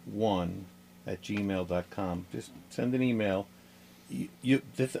harfordcampaign42.1@gmail.com. Just send an email.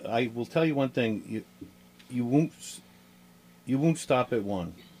 I will tell you one thing. You won't stop at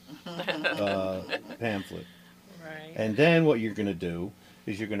one pamphlet. Right. And then what you're going to do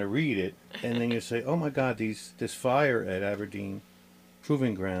is you're going to read it, and then you say, "Oh my God, this fire at Aberdeen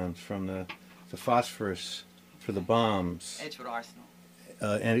Proving Grounds from the phosphorus for the bombs." Edgewood Arsenal.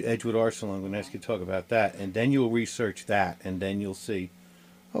 And Edgewood Arsenal, I'm going to ask you to talk about that, and then you'll research that, and then you'll see,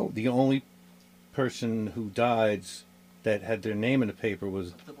 oh, the only person who died that had their name in the paper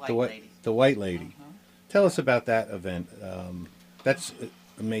was The white lady. The white lady. Tell us about that event. That's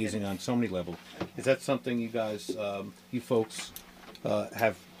amazing on so many levels. Is that something you guys, you folks,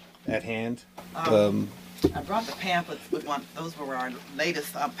 have at hand? I brought the pamphlets with one. Those were our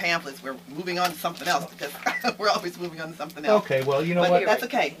latest pamphlets. We're moving on to something else because we're always moving on to something else. Okay, well, you know But what? that's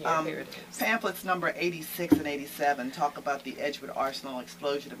okay. Yeah, here it is. Pamphlets number 86 and 87 talk about the Edgewood Arsenal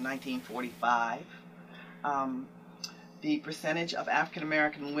explosion of 1945. The percentage of African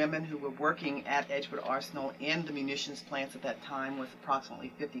American women who were working at Edgewood Arsenal in the munitions plants at that time was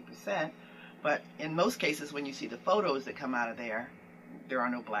approximately 50%. But in most cases, when you see the photos that come out of there are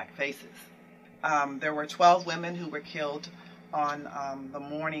no black faces. There were 12 women who were killed on the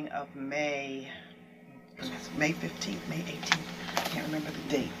morning of May 15th, May 18th. I can't remember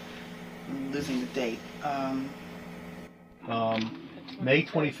the date. I'm losing the date. May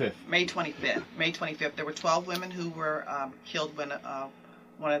 25th. May 25th. May 25th. There were 12 women who were killed when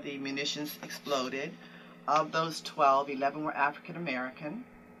one of the munitions exploded. Of those 12, 11 were African American.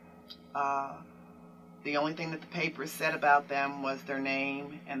 The only thing that the papers said about them was their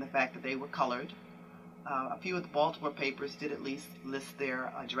name and the fact that they were colored. A few of the Baltimore papers did at least list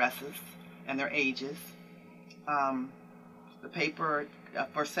their addresses and their ages. The paper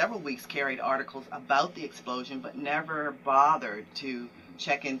for several weeks carried articles about the explosion, but never bothered to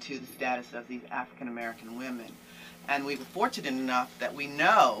check into the status of these African American women. And we were fortunate enough that we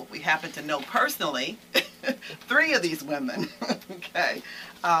happen to know personally 3 of these women. Okay,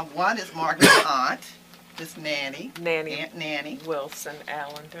 one is Margaret's aunt, Miss Aunt Nanny Wilson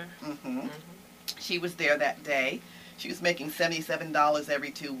Allender. She was there that day. She was making $77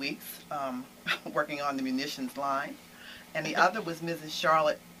 every 2 weeks, working on the munitions line. And the other was Mrs.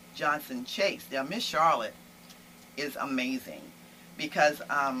 Charlotte Johnson Chase. Now, Miss Charlotte is amazing because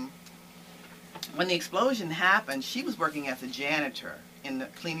when the explosion happened, she was working as a janitor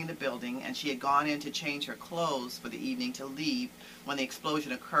cleaning the building, and she had gone in to change her clothes for the evening to leave when the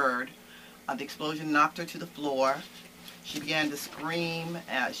explosion occurred. The explosion knocked her to the floor. She began to scream.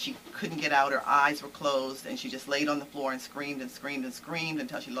 She couldn't get out. Her eyes were closed, and she just laid on the floor and screamed and screamed and screamed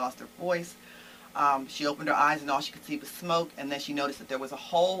until she lost her voice. She opened her eyes, and all she could see was smoke, and then she noticed that there was a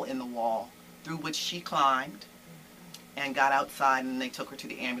hole in the wall through which she climbed and got outside, and they took her to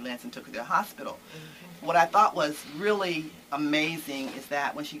the ambulance and took her to the hospital. What I thought was really amazing is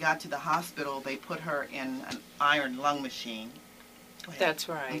that when she got to the hospital, they put her in an iron lung machine. That's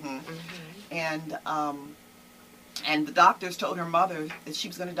right. And the doctors told her mother that she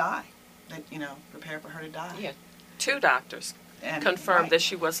was going to die, that, prepare for her to die. Yeah, 2 doctors confirmed that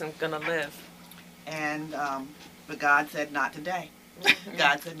she wasn't going to live. And, but God said, not today.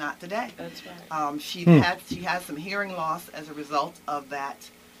 God said, not today. That's right. She has some hearing loss as a result of that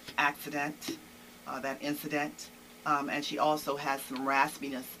accident, that incident. And she also has some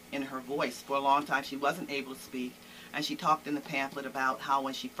raspiness in her voice. For a long time, she wasn't able to speak. And she talked in the pamphlet about how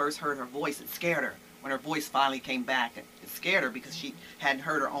when she first heard her voice, it scared her. When her voice finally came back, it scared her because she hadn't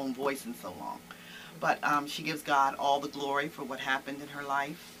heard her own voice in so long. But she gives God all the glory for what happened in her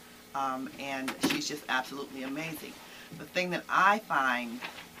life. And she's just absolutely amazing. The thing that I find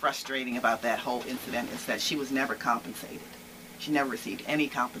frustrating about that whole incident is that she was never compensated. She never received any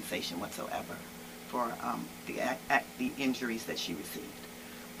compensation whatsoever for the injuries that she received.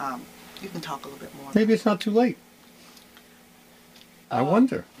 You can talk a little bit more. Maybe it's not too late. I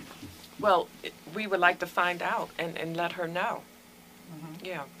wonder. Well, we would like to find out and let her know.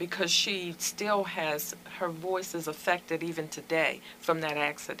 Yeah, because she still has, her voice is affected even today from that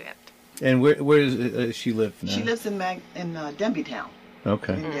accident. And where does she live now? She lives in Denbytown.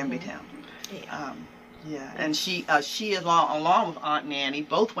 Okay. In Denbytown. Yeah, and she along with Aunt Nanny,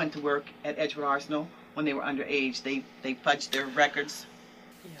 both went to work at Edgewood Arsenal when they were underage. They fudged their records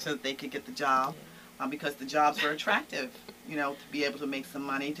so that they could get the job because the jobs were attractive, to be able to make some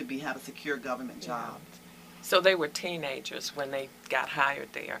money, to have a secure government job. So they were teenagers when they got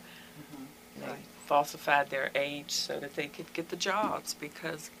hired there. They falsified their age so that they could get the jobs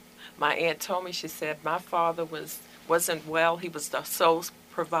because my aunt told me, she said, my father wasn't well. He was the sole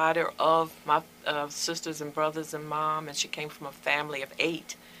provider of my sisters and brothers and mom, and she came from a family of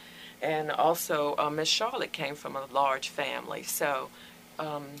 8. And also Miss Charlotte came from a large family, so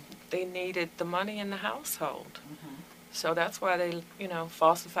they needed the money in the household. So that's why they,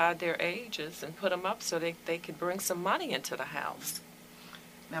 falsified their ages and put them up so they could bring some money into the house.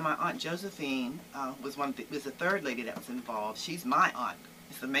 Now, my Aunt Josephine was the third lady that was involved. She's my aunt.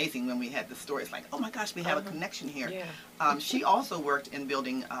 It's amazing when we had the story. It's like, oh my gosh, we have a connection here. Yeah. She also worked in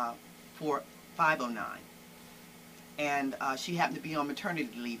building 509. And she happened to be on maternity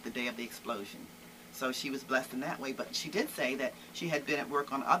leave the day of the explosion. So she was blessed in that way. But she did say that she had been at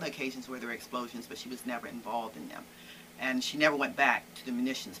work on other occasions where there were explosions, but she was never involved in them. And she never went back to the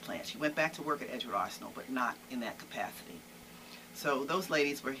munitions plant. She went back to work at Edgewood Arsenal, but not in that capacity. So those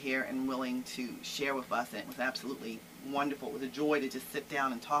ladies were here and willing to share with us, and it was absolutely wonderful. It was a joy to just sit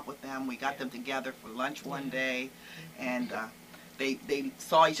down and talk with them. We got them together for lunch one day, and they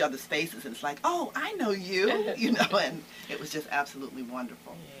saw each other's faces, and it's like, oh, I know you, you know, and it was just absolutely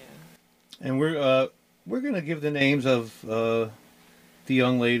wonderful. Yeah. And we're going to give the names of the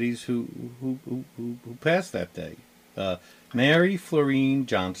young ladies who passed that day. Mary Florine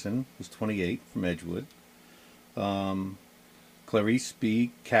Johnson was 28 from Edgewood. Clarice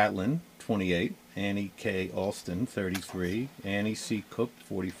B. Catlin, 28. Annie K. Alston, 33. Annie C. Cook,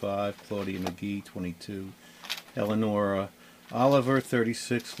 45. Claudia McGee, 22. Eleonora Oliver,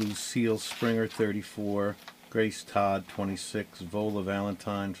 36. Lucille Springer, 34. Grace Todd, 26. Vola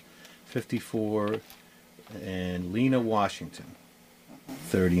Valentine, 54. And Lena Washington,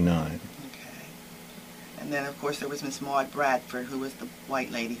 39. Okay. And then, of course, there was Miss Maud Bradford, who was the white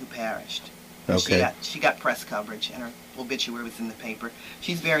lady who perished. Okay. She got press coverage, and her obituary was in the paper.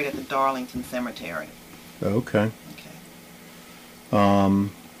 She's buried at the Darlington Cemetery. Okay. Okay.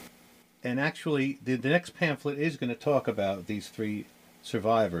 And actually, the next pamphlet is going to talk about these three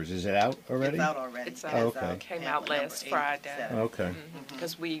survivors. Is it out already? It's out already. It's out. Oh, okay. It came out Pamphlet last number Friday. 87. Okay.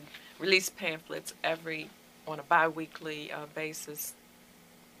 Because we release pamphlets on a bi-weekly basis.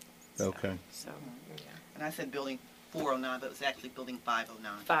 Okay. So, yeah. And I said building 409, but it was actually building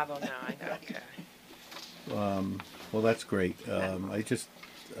 509. 509, okay. Well, that's great. I just,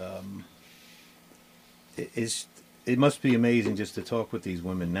 it must be amazing just to talk with these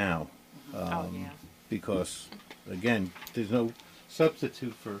women now. Oh, yeah. Because, again, there's no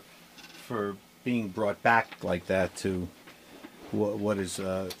substitute for being brought back like that to what's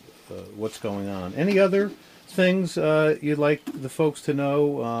going on. Any other things you'd like the folks to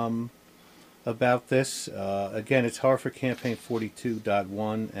know about this? Again, it's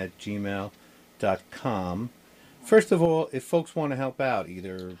harfordcampaign42.1@gmail.com. First of all, if folks want to help out,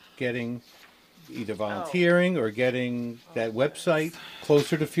 either volunteering or getting that website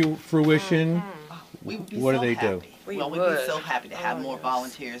closer to fruition, We would be what so do they happy. do? We We'd be would. so happy to have Oh, more yes.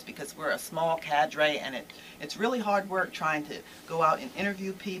 volunteers, because we're a small cadre, and it's really hard work trying to go out and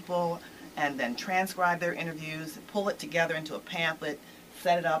interview people and then transcribe their interviews, pull it together into a pamphlet,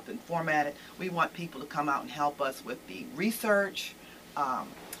 set it up and format it. We want people to come out and help us with the research,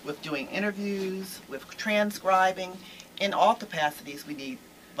 with doing interviews, with transcribing. In all capacities, we need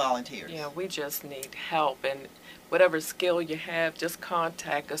volunteers. Yeah, we just need help, and whatever skill you have, just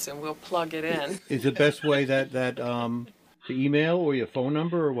contact us and we'll plug it in. Is the best way that the email or your phone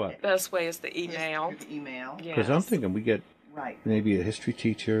number or what? Best way is the email. Here's the email. Because I'm thinking we get Right. maybe a history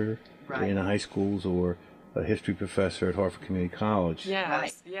teacher Right. in the high schools or a history professor at Harford Community College. Yes,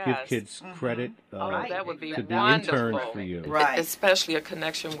 Right. yes. Give kids credit Oh, that would be to be wonderful. interns for you. Right. Especially a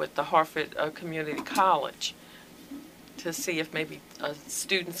connection with the Harford Community College, to see if maybe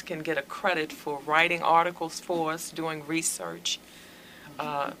students can get a credit for writing articles for us, doing research,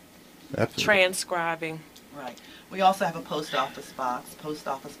 Absolutely. transcribing. Right. We also have a post office box, Post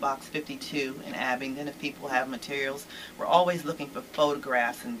Office Box 52 in Abingdon. If people have materials, we're always looking for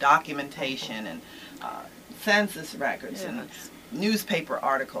photographs and documentation and census records and Yes. newspaper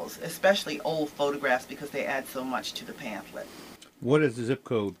articles, especially old photographs, because they add so much to the pamphlet. What is the zip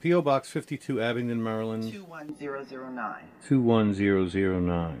code? P.O. Box 52, Abingdon, Maryland, 21009.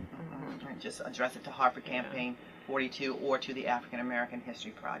 21009. And just address it to Harford Campaign 42 or to the African American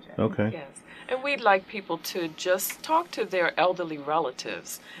History Project. Okay. Yes, and we'd like people to just talk to their elderly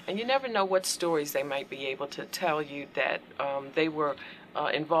relatives, and you never know what stories they might be able to tell you that they were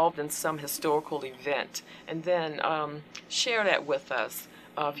involved in some historical event, and then share that with us.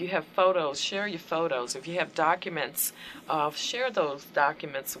 If you have photos, share your photos. If you have documents, share those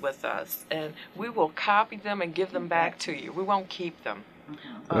documents with us, and we will copy them and give them back to you. We won't keep them.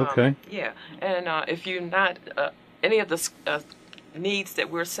 Okay. Yeah, and if you're not, any of the needs that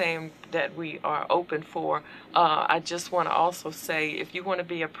we're saying that we are open for, I just want to also say, if you want to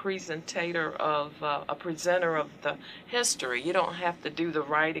be a presenter of the history, you don't have to do the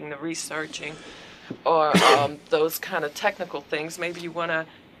writing, the researching, or those kind of technical things. Maybe you want to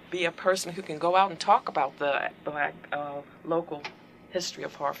be a person who can go out and talk about the black local history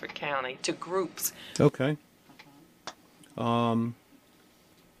of Harford County to groups. Okay.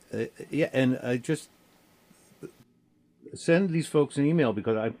 Yeah, and I just send these folks an email,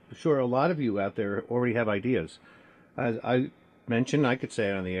 because I'm sure a lot of you out there already have ideas. As I mentioned, I could say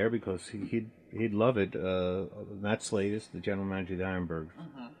it on the air because he'd love it. Matt Slade is the general manager of the Ironburg.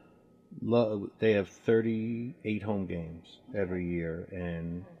 they have 38 home games every year,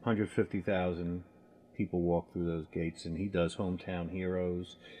 and 150,000 people walk through those gates. And he does hometown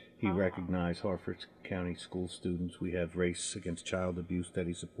heroes. He recognized Harford County school students. We have Race Against Child Abuse that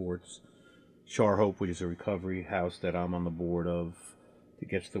he supports. Char Hope, which is a recovery house that I'm on the board of, that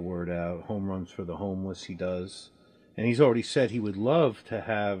gets the word out. Home runs for the homeless he does. And he's already said he would love to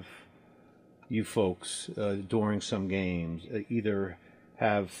have you folks during some games either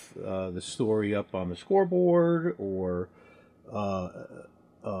have the story up on the scoreboard or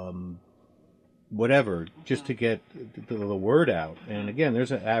whatever, just to get the word out. And again,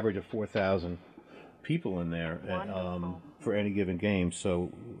 there's an average of 4,000 people in there for any given game. So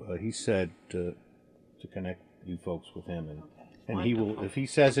he said to connect you folks with him, and he will, if he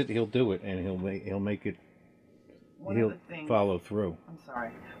says it, he'll do it, and he'll make it. He'll follow through. I'm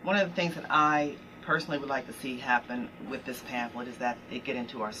sorry. One of the things that I personally would like to see happen with this pamphlet is that it get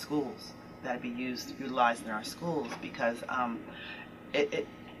into our schools, that it be utilized in our schools, because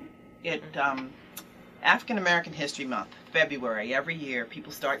African American History Month, February, every year,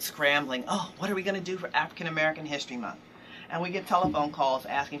 people start scrambling, oh, what are we going to do for African American History Month? And we get telephone calls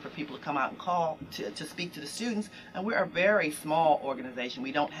asking for people to come out and call to speak to the students, and we're a very small organization.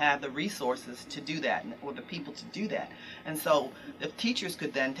 We don't have the resources to do that, or the people to do that. And so the teachers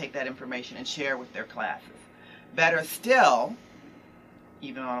could then take that information and share with their classes. Better still,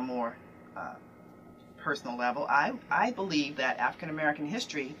 even on a more personal level, I believe that African American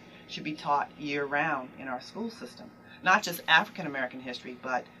history should be taught year-round in our school system. Not just African American history,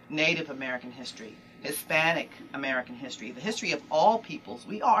 but Native American history, Hispanic American history, the history of all peoples.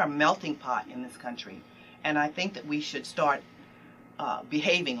 We are a melting pot in this country, and I think that we should start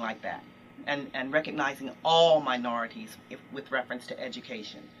behaving like that and recognizing all minorities with reference to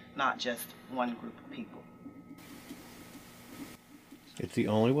education, not just one group of people. It's the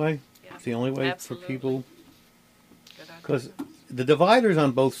only way. Yeah. It's the only way Absolutely. for people, Good idea. because the dividers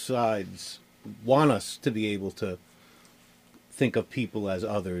on both sides want us to be able to think of people as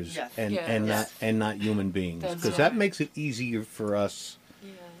others, Yes. and Yes. not human beings, That's because that right. makes it easier for us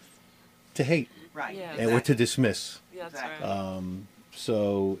Yes. to hate Right. Yeah. and or to dismiss. Yeah, that's Exactly. right.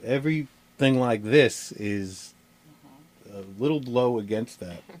 So everything like this is a little blow against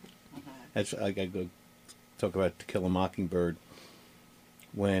that. That's I go talk about To Kill a Mockingbird,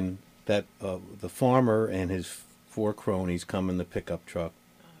 when that the farmer and his 4 cronies come in the pickup truck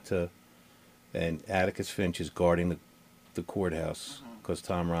and Atticus Finch is guarding the courthouse because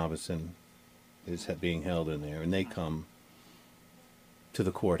Tom Robinson is being held in there, and they come to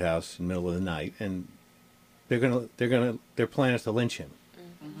the courthouse in the middle of the night, and their plan is to lynch him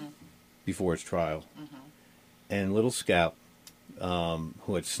before his trial. And little Scout,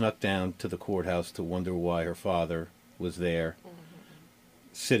 who had snuck down to the courthouse to wonder why her father was there,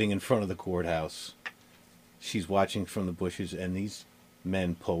 sitting in front of the courthouse, she's watching from the bushes, and these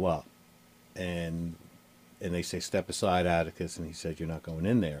men pull up, and they say, "Step aside, Atticus," and he said, "You're not going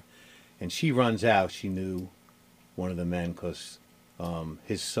in there." And she runs out. She knew one of the men because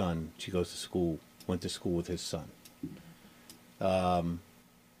his son, she went to school with his son.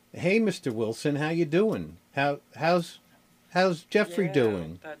 "Hey, Mr. Wilson, how you doing? How's Jeffrey Yeah,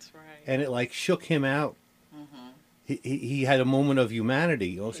 doing?" That's right. And it shook him out. He had a moment of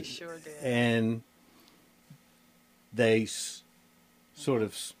humanity. He sure did. And they sort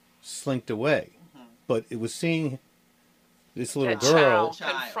of slinked away. But it was seeing this little That girl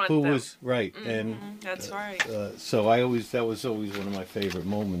child confront who them. was right, and That's right. so that was always one of my favorite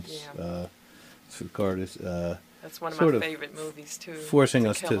moments. Yeah. For Curtis, That's one of sort my of favorite movies too. forcing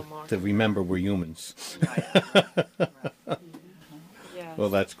us Kill to a Mockingbird. remember we're humans. Yes. Well,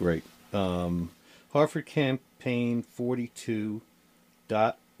 that's great. Harford Campaign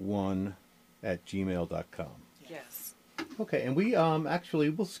 42.1 at gmail.com. Yes. Okay, and we actually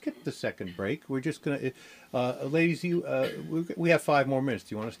we'll skip the second break. We're just gonna, ladies, we have 5 more minutes.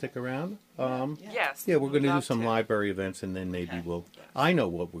 Do you want to stick around? Yes. Yeah, we're going to do Love some to. library events, and then maybe Okay. we'll. Yes. I know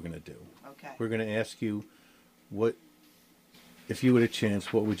what we're going to do. Okay. We're going to ask you, what, if you had a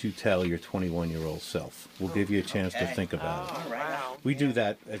chance, what would you tell your 21-year-old self? We'll give you a chance to Okay. think about it. Oh, All right. wow. We do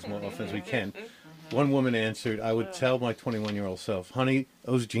that as often as we can. One woman answered, "I would tell my 21-year-old self, honey,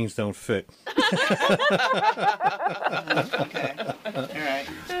 those jeans don't fit." Okay. All right.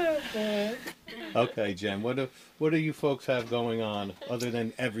 Okay, Jen, what do you folks have going on other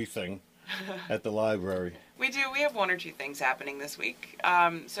than everything at the library? We do. We have 1 or 2 things happening this week.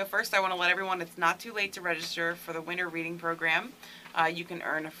 So first, I want to let everyone, it's not too late to register for the winter reading program. You can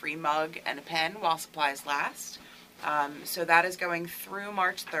earn a free mug and a pen while supplies last. So that is going through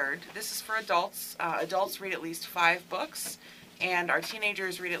March 3rd. This is for adults. Adults read at least 5 books, and our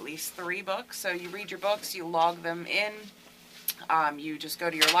teenagers read at least 3 books. So you read your books, you log them in, you just go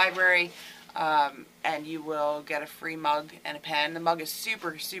to your library, and you will get a free mug and a pen. The mug is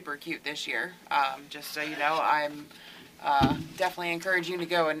super, super cute this year. Just so you know, I'm definitely encouraging you to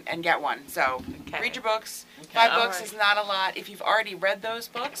go and get one. So read your books. 5 books is not a lot if you've already read those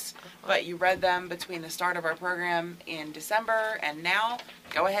books, but you read them between the start of our program in December and now,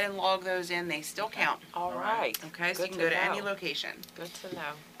 go ahead and log those in. They still count. All right. Okay, so you can go to any location. Good to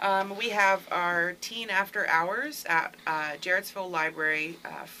know. We have our Teen After Hours at Jarrettsville Library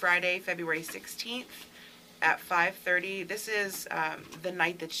Friday, February 16th at 5:30. This is the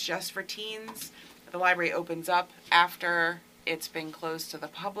night that's just for teens. The library opens up after it's been closed to the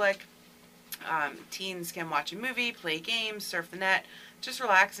public. Teens can watch a movie, play games, surf the net, just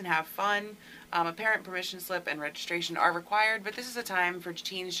relax and have fun. A parent permission slip and registration are required, but this is a time for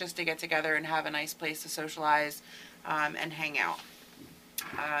teens just to get together and have a nice place to socialize and hang out.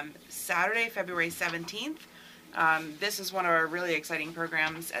 Saturday, February 17th, this is one of our really exciting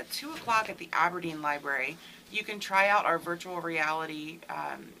programs. At 2 o'clock at the Aberdeen Library, you can try out our virtual reality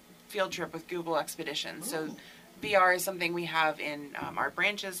field trip with Google Expeditions. So VR is something we have in our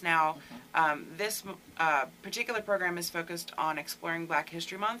branches now. This particular program is focused on exploring Black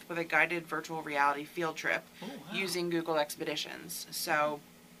History Month with a guided virtual reality field trip using Google Expeditions. So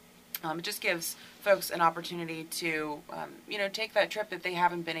it just gives folks an opportunity to, take that trip that they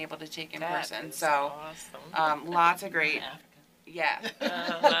haven't been able to take in person. So awesome. Lots of great. Yeah. Wouldn't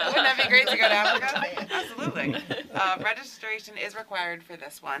that be great to go to Africa? Absolutely. Registration is required for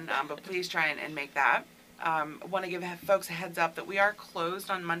this one, but please try and make that. Want to give folks a heads up that we are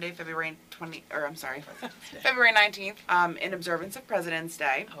closed on Monday, February 19th, in observance of President's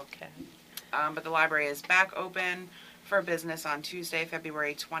Day. Okay. But the library is back open for business on Tuesday,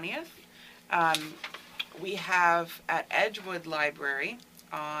 February 20th. We have at Edgewood Library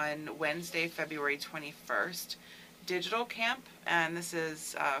on Wednesday, February 21st, digital camp, and this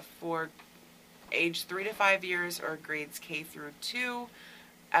is for age 3 to 5 years or grades K through 2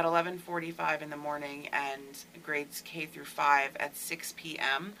 at 11:45 in the morning and grades K through 5 at 6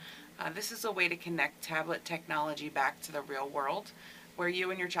 p.m. This is a way to connect tablet technology back to the real world, where you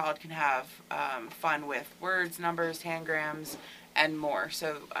and your child can have fun with words, numbers, tangrams, and more.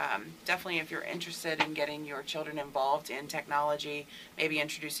 So definitely if you're interested in getting your children involved in technology, maybe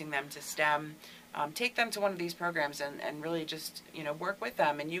introducing them to STEM, take them to one of these programs and really just, work with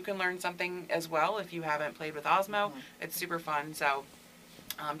them. And you can learn something as well if you haven't played with Osmo. It's super fun. So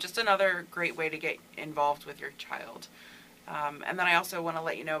just another great way to get involved with your child. And then I also want to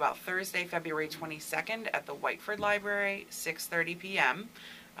let you know about Thursday, February 22nd at the Whiteford Library, 6:30 p.m.,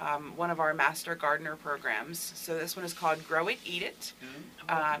 one of our Master Gardener programs. So this one is called Grow It, Eat It.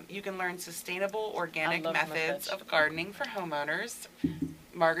 You can learn sustainable organic methods of gardening for homeowners.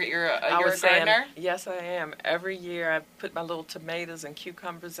 Margaret, you're a gardener? Yes, I am. Every year I put my little tomatoes and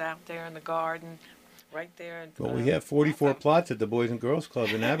cucumbers out there in the garden. Right there. Well, we have 44 plots at the Boys and Girls Club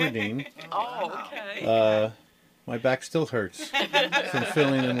in Aberdeen. Oh, okay. My back still hurts from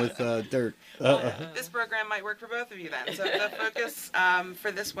filling them with dirt. This program might work for both of you then. So the focus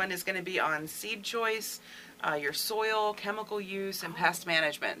for this one is going to be on seed choice, your soil, chemical use, and pest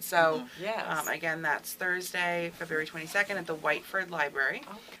management. So again, that's Thursday, February 22nd at the Whiteford Library.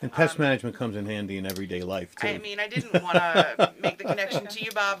 Okay. And pest management comes in handy in everyday life, too. I mean, I didn't want to make the connection to you,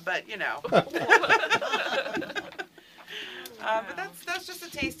 Bob, but but that's just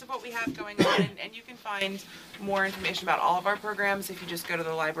a taste of what we have going on, and you can find more information about all of our programs if you just go to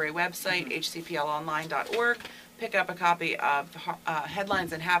the library website, hcplonline.org, pick up a copy of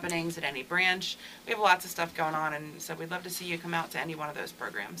headlines and happenings at any branch. We have lots of stuff going on, and so we'd love to see you come out to any one of those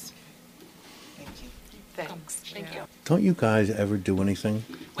programs. Thank you. Thanks. Thank you. Don't you guys ever do anything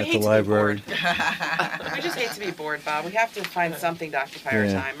We at hate the to library? be bored. We just hate to be bored, Bob. We have to find something to occupy our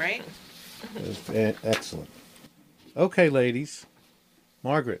time, right? Excellent. Okay, ladies.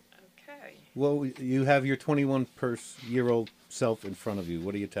 Margaret. Okay. Well, you have your 21-year-old self in front of you.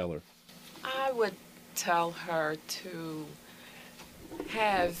 What do you tell her? I would tell her to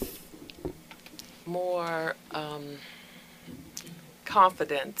have more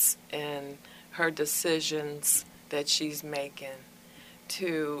confidence in her decisions that she's making,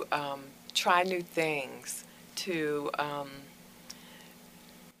 to try new things, to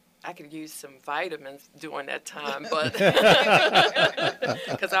I could use some vitamins during that time, but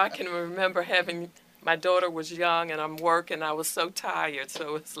because I can remember having, my daughter was young and I'm working, I was so tired,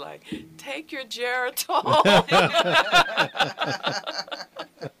 so it's like, take your Geritol.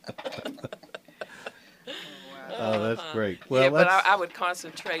 Oh, that's great. Well, yeah, but I would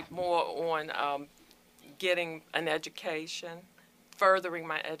concentrate more on getting an education furthering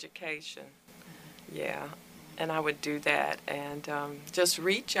my education. Yeah, and I would do that, and just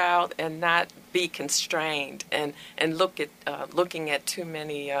reach out and not be constrained, and looking at too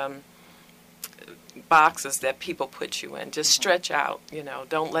many boxes that people put you in. Just stretch out,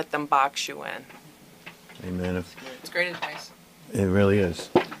 don't let them box you in. Amen. It's great advice. It really is.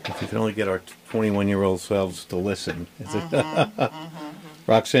 If you can only get our 21-year-old selves to listen.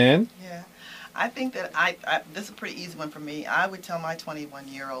 Roxann? Yeah. I think that this is a pretty easy one for me. I would tell my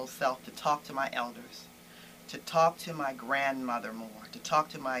 21-year-old self to talk to my elders, to talk to my grandmother more, to talk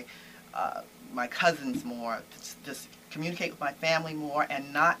to my cousins more, to just communicate with my family more,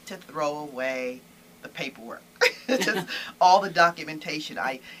 and not to throw away the paperwork. Just all the documentation.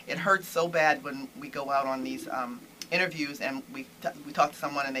 It hurts so bad when we go out on these interviews and we talk to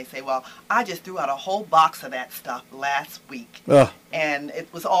someone and they say, well, I just threw out a whole box of that stuff last week. And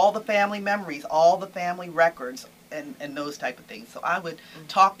it was all the family memories, all the family records, and those type of things. So I would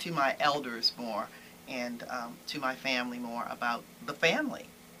talk to my elders more and to my family more about the family,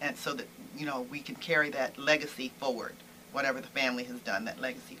 and so that we can carry that legacy forward, whatever the family has done, that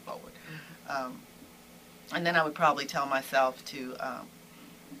legacy forward. And then I would probably tell myself to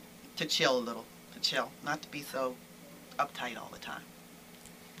chill a little, not to be so uptight all the time.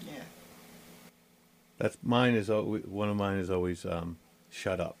 Yeah. One of mine is always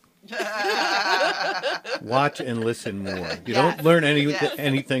shut up. Watch and listen more. You don't learn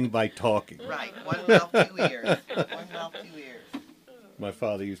anything by talking. Right. One mouth, 2 ears. One mouth, 2 ears. My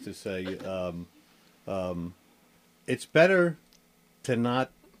father used to say, it's better to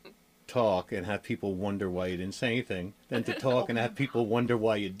not talk and have people wonder why you didn't say anything than to talk and have people wonder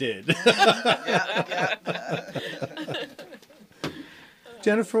why you did.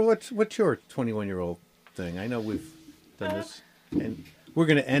 Jennifer, what's your 21-year-old thing? I know we've done this, and we're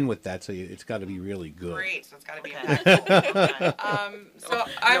going to end with that, so it's got to be really good. Great, so it's got to be impactful.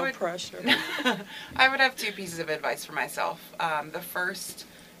 No pressure. I would have 2 pieces of advice for myself. The first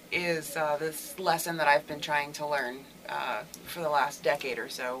is this lesson that I've been trying to learn for the last decade or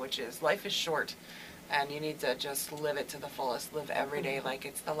so, which is life is short, and you need to just live it to the fullest. Live every day like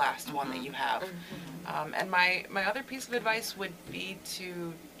it's the last one that you have. And my other piece of advice would be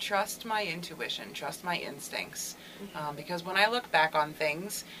to trust my intuition, trust my instincts, because when I look back on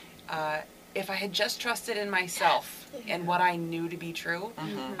things, if I had just trusted in myself and what I knew to be true,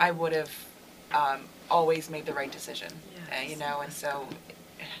 I would have always made the right decision. And so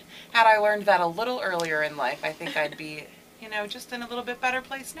had I learned that a little earlier in life, I think I'd be, just in a little bit better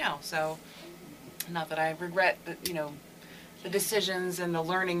place now. So, not that I regret the decisions and the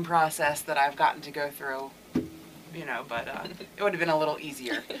learning process that I've gotten to go through, but it would have been a little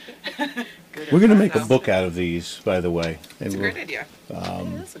easier. We're going to make a book out of these, by the way. It's a great idea.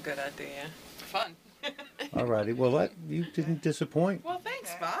 That's a good idea. Fun. All righty. Well, you didn't disappoint. Well,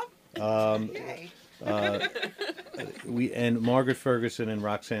 thanks, Bob. Yay. And Margaret Ferguson and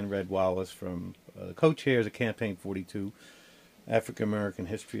Roxann Redd-Wallace from the co-chairs of Campaign 42, African American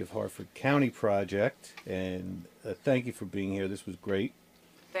History of Harford County Project. And thank you for being here. This was great.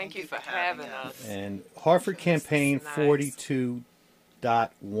 Thank you for having us. And Harford Campaign 42.1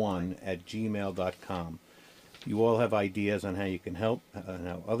 at gmail.com. You all have ideas on how you can help, and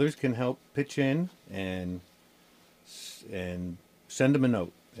how others can help. Pitch in and send them a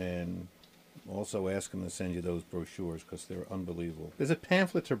note. And also ask them to send you those brochures because they're unbelievable. Is it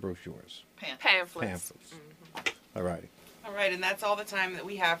pamphlets or brochures? Pamphlets. All righty. All right, and that's all the time that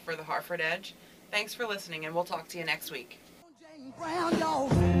we have for the Harford Edge. Thanks for listening, and we'll talk to you next week.